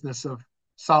consciousness of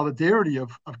solidarity,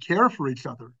 of care for each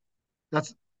other?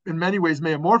 That's in many ways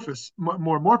more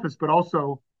amorphous, but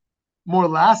also more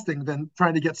lasting than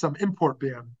trying to get some import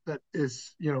ban that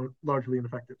is, largely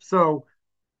ineffective. So,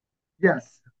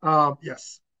 yes.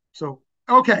 So,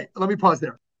 okay, let me pause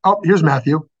there. Oh, here's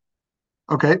Matthew.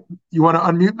 Okay, you want to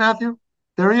unmute Matthew?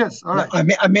 There he is. All right.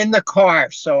 No, I'm in the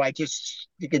car, so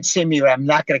you can see me. I'm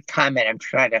not going to comment. I'm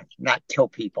trying to not kill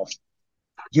people.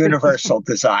 Universal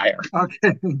desire.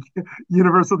 Okay,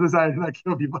 universal desire to not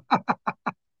kill people.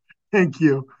 Thank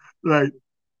you. Right.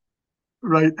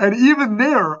 And even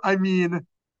there, I mean,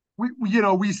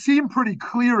 we seem pretty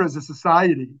clear as a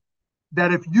society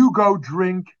that if you go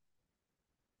drink,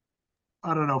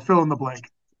 I don't know, fill in the blank,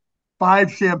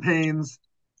 5 champagnes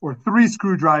or 3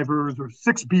 screwdrivers or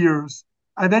 6 beers,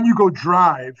 and then you go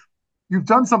drive, you've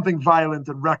done something violent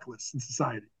and reckless in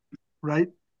society, right?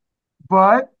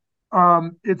 But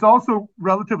it's also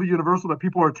relatively universal that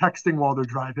people are texting while they're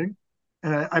driving.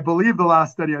 And I believe the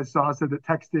last study I saw said that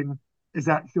texting is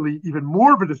actually even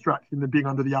more of a distraction than being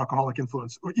under the alcoholic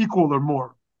influence, or equal or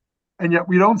more. And yet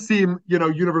we don't seem,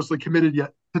 universally committed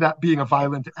yet to that being a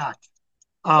violent act.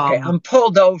 Okay, I'm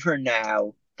pulled over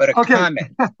now, but a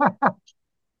comment.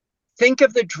 Think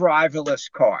of the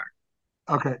driverless car.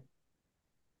 Okay.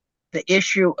 The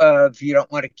issue of you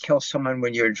don't want to kill someone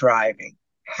when you're driving.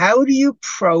 How do you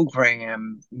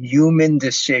program human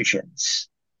decisions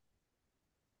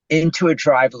into a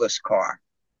driverless car?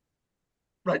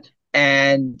 Right.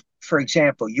 And for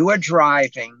example, you are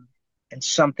driving and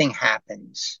something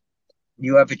happens.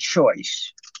 You have a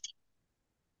choice.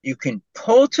 You can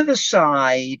pull to the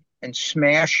side and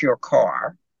smash your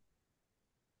car,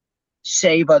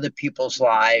 save other people's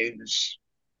lives.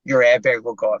 Your airbag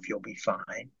will go off, you'll be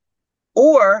fine.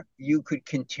 Or you could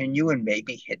continue and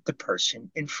maybe hit the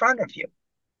person in front of you.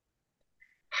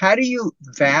 How do you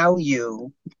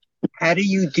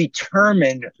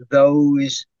determine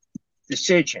those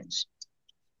decisions?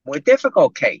 More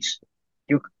difficult case,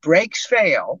 your brakes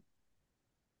fail,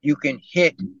 you can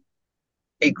hit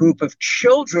a group of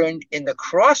children in the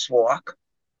crosswalk,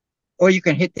 or you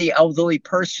can hit the elderly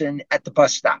person at the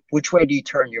bus stop. Which way do you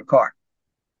turn your car?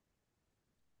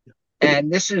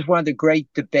 And this is one of the great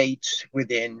debates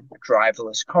within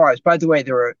driverless cars. By the way,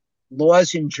 there are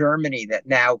laws in Germany that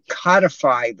now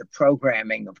codify the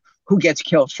programming of who gets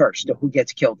killed first or who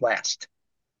gets killed last.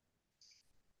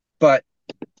 But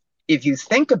if you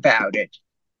think about it,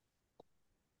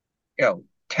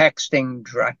 texting,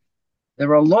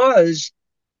 there are laws,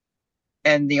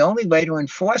 and the only way to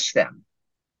enforce them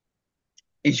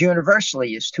is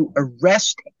to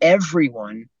arrest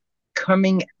everyone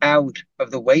coming out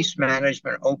of the Waste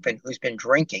Management Open who's been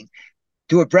drinking.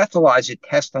 Do a breathalyzer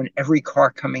test on every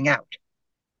car coming out.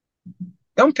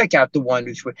 Don't pick out the one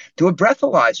who's... Do a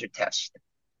breathalyzer test,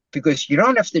 because you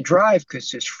don't have to drive because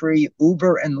there's free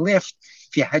Uber and Lyft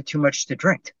if you had too much to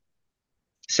drink.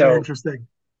 So very interesting.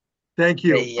 Thank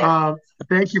you.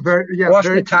 Thank you very. Off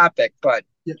the topic, but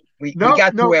we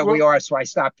got to where we are, so I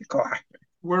stopped the car.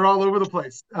 We're all over the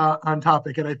place on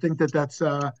topic, and I think that's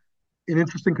an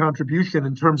interesting contribution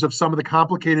in terms of some of the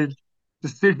complicated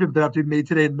decisions that have to be made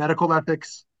today in medical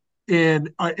ethics,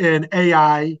 in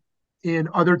AI, in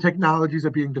other technologies that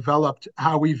are being developed,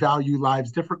 how we value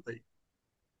lives differently.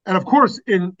 And of course,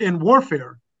 in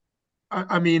warfare,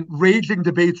 I mean, raging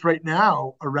debates right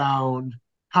now around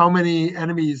how many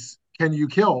enemies can you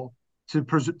kill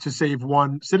to save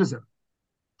one citizen,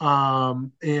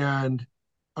 and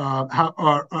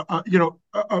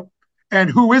and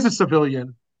who is a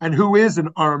civilian and who is an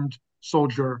armed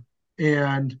soldier,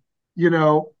 and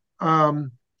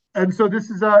and so this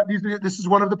is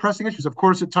one of the pressing issues. Of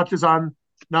course, it touches on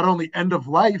not only end of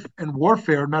life and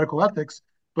warfare and medical ethics,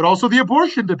 but also the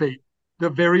abortion debate, the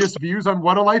various views on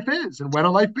what a life is and when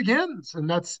a life begins, and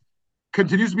that's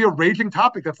continues to be a raging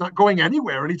topic that's not going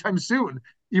anywhere anytime soon,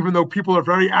 even though people are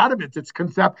very adamant it's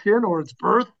conception or it's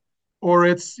birth or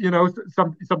it's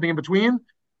something in between.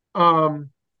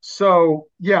 So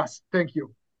yes, thank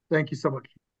you so much.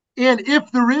 And if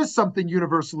there is something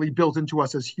universally built into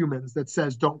us as humans that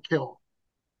says don't kill,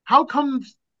 how come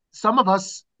some of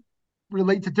us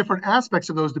relate to different aspects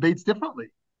of those debates differently?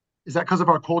 Is that because of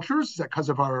our cultures? Is that because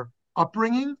of our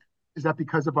upbringing? Is that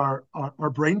because of our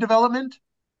brain development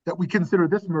that we consider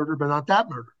this murder but not that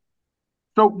murder?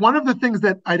 So one of the things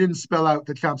that I didn't spell out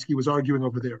that Chomsky was arguing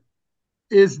over there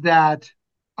is that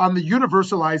on the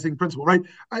universalizing principle, right?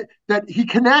 That he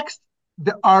connects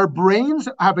our brains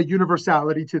have a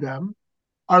universality to them,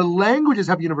 our languages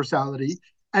have universality,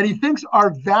 and he thinks our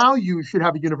values should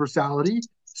have a universality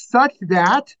such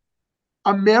that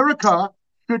America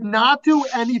should not do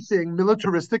anything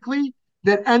militaristically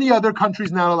that any other country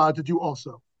is not allowed to do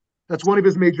also. That's one of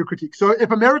his major critiques. So if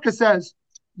America says,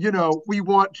 we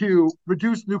want to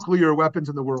reduce nuclear weapons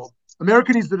in the world,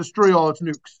 America needs to destroy all its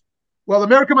nukes. Well,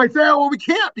 America might say, we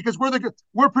can't because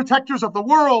we're protectors of the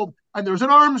world, and there's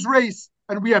an arms race,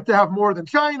 and we have to have more than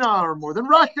China or more than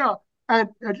Russia. And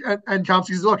Chomsky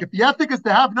says, look, if the ethic is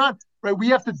to have none, right, we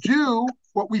have to do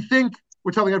what we think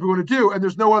we're telling everyone to do, and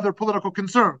there's no other political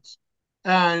concerns.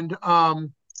 And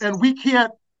we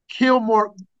can't kill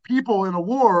more people in a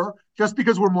war just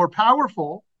because we're more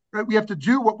powerful, right? We have to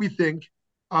do what we think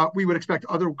we would expect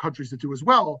other countries to do as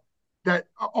well. That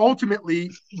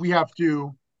ultimately we have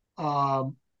to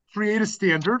create a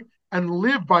standard and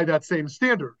live by that same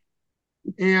standard.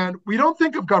 And we don't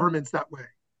think of governments that way.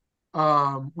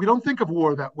 We don't think of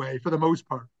war that way for the most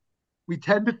part. We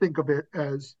tend to think of it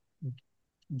as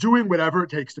doing whatever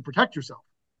it takes to protect yourself,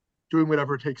 doing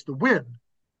whatever it takes to win,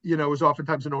 is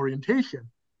oftentimes an orientation.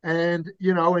 And,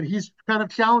 and he's kind of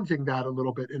challenging that a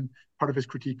little bit in part of his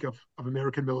critique of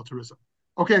American militarism.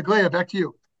 Okay, Aglaia, back to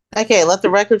you. Okay, let the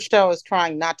record show is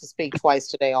trying not to speak twice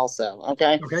today also,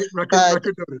 okay? Okay,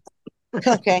 record noted.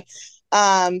 Okay.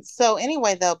 So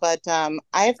anyway, though, but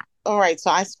all right,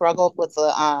 so I struggled with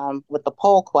the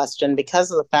poll question because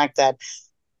of the fact that,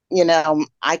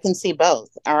 I can see both.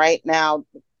 All right. Now,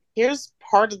 here's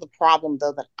part of the problem,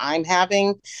 though, that I'm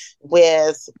having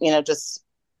with, just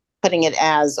putting it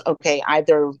as, okay,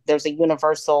 either there's a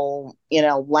universal,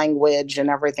 language and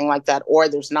everything like that, or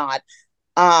there's not.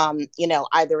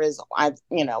 either is,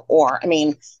 or, I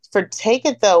mean, for take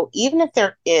it though, even if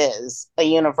there is a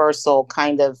universal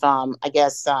kind of, I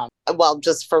guess, well,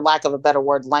 just for lack of a better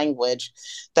word, language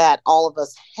that all of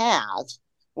us have,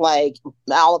 like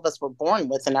all of us were born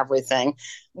with and everything,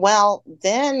 well,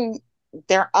 then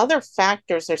there are other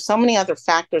factors. There's so many other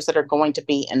factors that are going to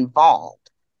be involved.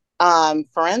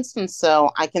 For instance,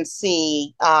 so I can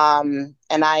see, and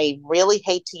I really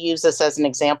hate to use this as an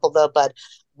example though, but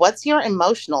what's your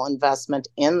emotional investment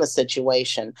in the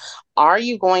situation? Are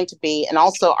you going to be, and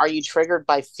also, are you triggered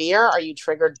by fear? Are you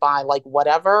triggered by like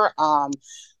whatever? I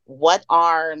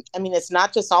mean, it's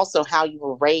not just also how you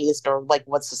were raised or like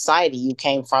what society you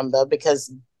came from though,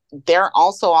 because there are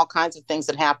also all kinds of things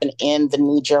that happen in the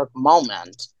knee jerk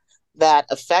moment that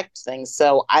affect things.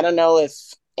 So I don't know if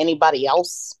anybody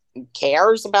else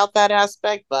cares about that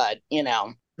aspect, but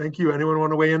Thank you. Anyone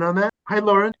want to weigh in on that? Hi,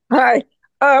 Lauren. Hi.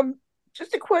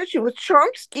 Just a question. Was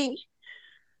Chomsky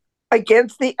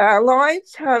against the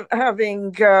Allies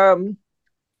having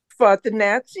fought the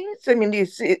Nazis? I mean,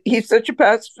 he's such a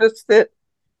pacifist that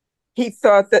he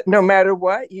thought that no matter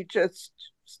what, you just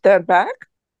stand back?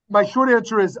 My short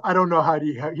answer is I don't know how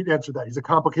he'd answer that. He's a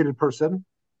complicated person.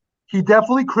 He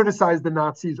definitely criticized the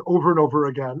Nazis over and over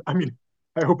again. I mean,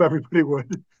 I hope everybody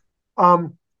would.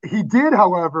 He did,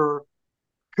 however,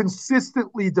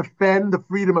 consistently defend the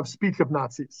freedom of speech of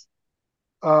Nazis.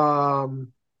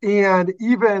 And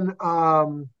even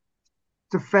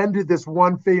defended this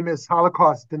one famous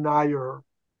Holocaust denier,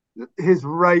 his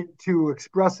right to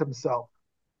express himself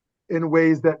in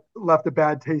ways that left a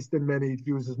bad taste in many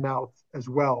Jews' mouth as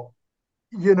well.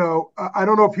 I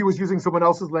don't know if he was using someone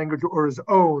else's language or his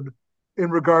own in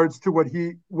regards to what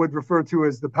he would refer to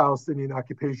as the Palestinian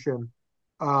occupation,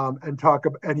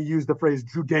 and he used the phrase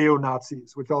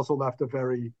Judeo-Nazis, which also left a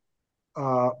very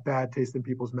bad taste in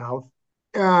people's mouth.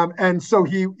 And so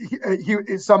he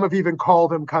some have even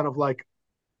called him kind of like,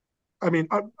 I mean,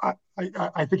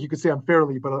 I think you could say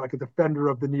unfairly, but like a defender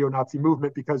of the neo-Nazi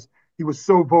movement because he was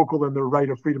so vocal in the right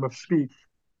of freedom of speech.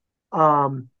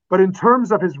 But in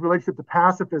terms of his relationship to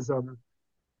pacifism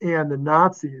and the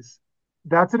Nazis,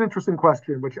 that's an interesting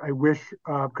question, which I wish,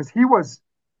 because he was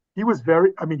he was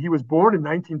born in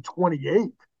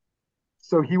 1928,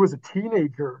 so he was a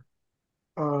teenager,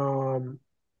 or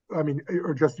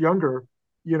just younger,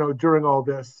 during all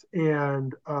this,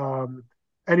 and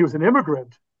he was an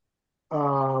immigrant,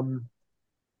 an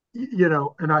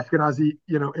Ashkenazi,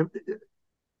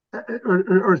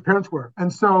 or his parents were.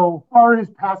 And so, as far as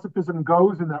pacifism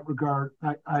goes in that regard,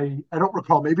 I don't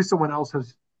recall. Maybe someone else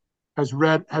has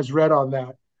read on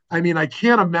that. I mean, I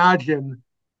can't imagine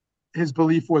his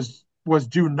belief was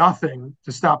do nothing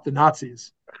to stop the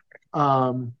Nazis.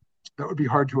 That would be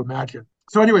hard to imagine.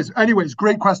 So, anyways,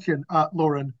 great question,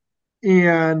 Lauren.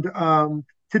 And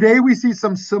today we see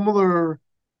some similar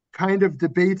kind of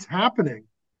debates happening.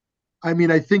 I mean,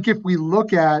 I think if we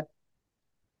look at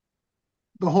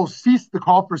the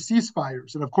call for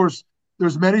ceasefires, and of course,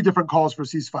 there's many different calls for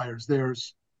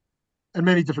ceasefires. And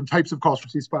many different types of calls for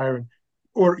ceasefire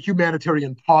or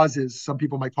humanitarian pauses, some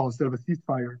people might call instead of a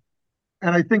ceasefire.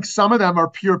 And I think some of them are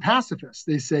pure pacifists.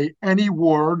 They say any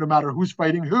war, no matter who's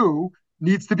fighting who,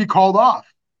 needs to be called off,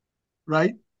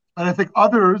 right? And I think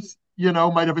others,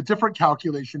 might have a different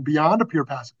calculation beyond a pure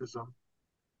pacifism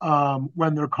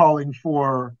when they're calling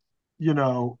for,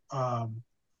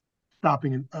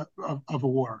 stopping of a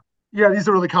war. Yeah, these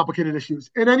are really complicated issues.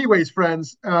 And anyways,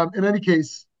 friends, in any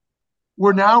case,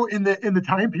 we're now in the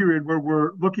time period where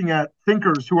we're looking at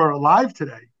thinkers who are alive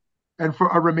today. And for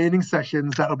our remaining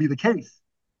sessions, that'll be the case.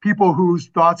 People whose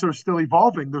thoughts are still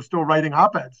evolving. They're still writing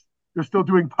op-eds. They're still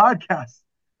doing podcasts.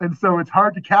 And so it's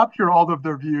hard to capture all of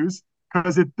their views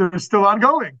because they're still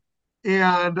ongoing.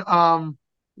 And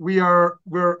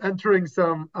we're entering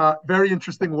some very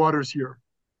interesting waters here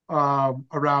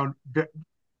around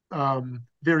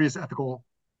various ethical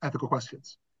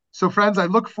questions. So friends, I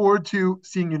look forward to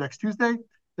seeing you next Tuesday.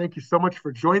 Thank you so much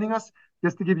for joining us.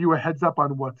 Just to give you a heads up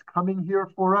on what's coming here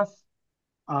for us.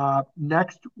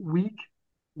 Next week,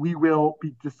 we will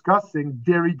be discussing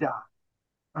Derrida,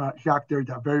 Jacques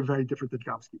Derrida, very, very different than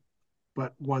Chomsky,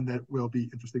 but one that will be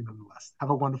interesting nonetheless. Have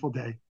a wonderful day.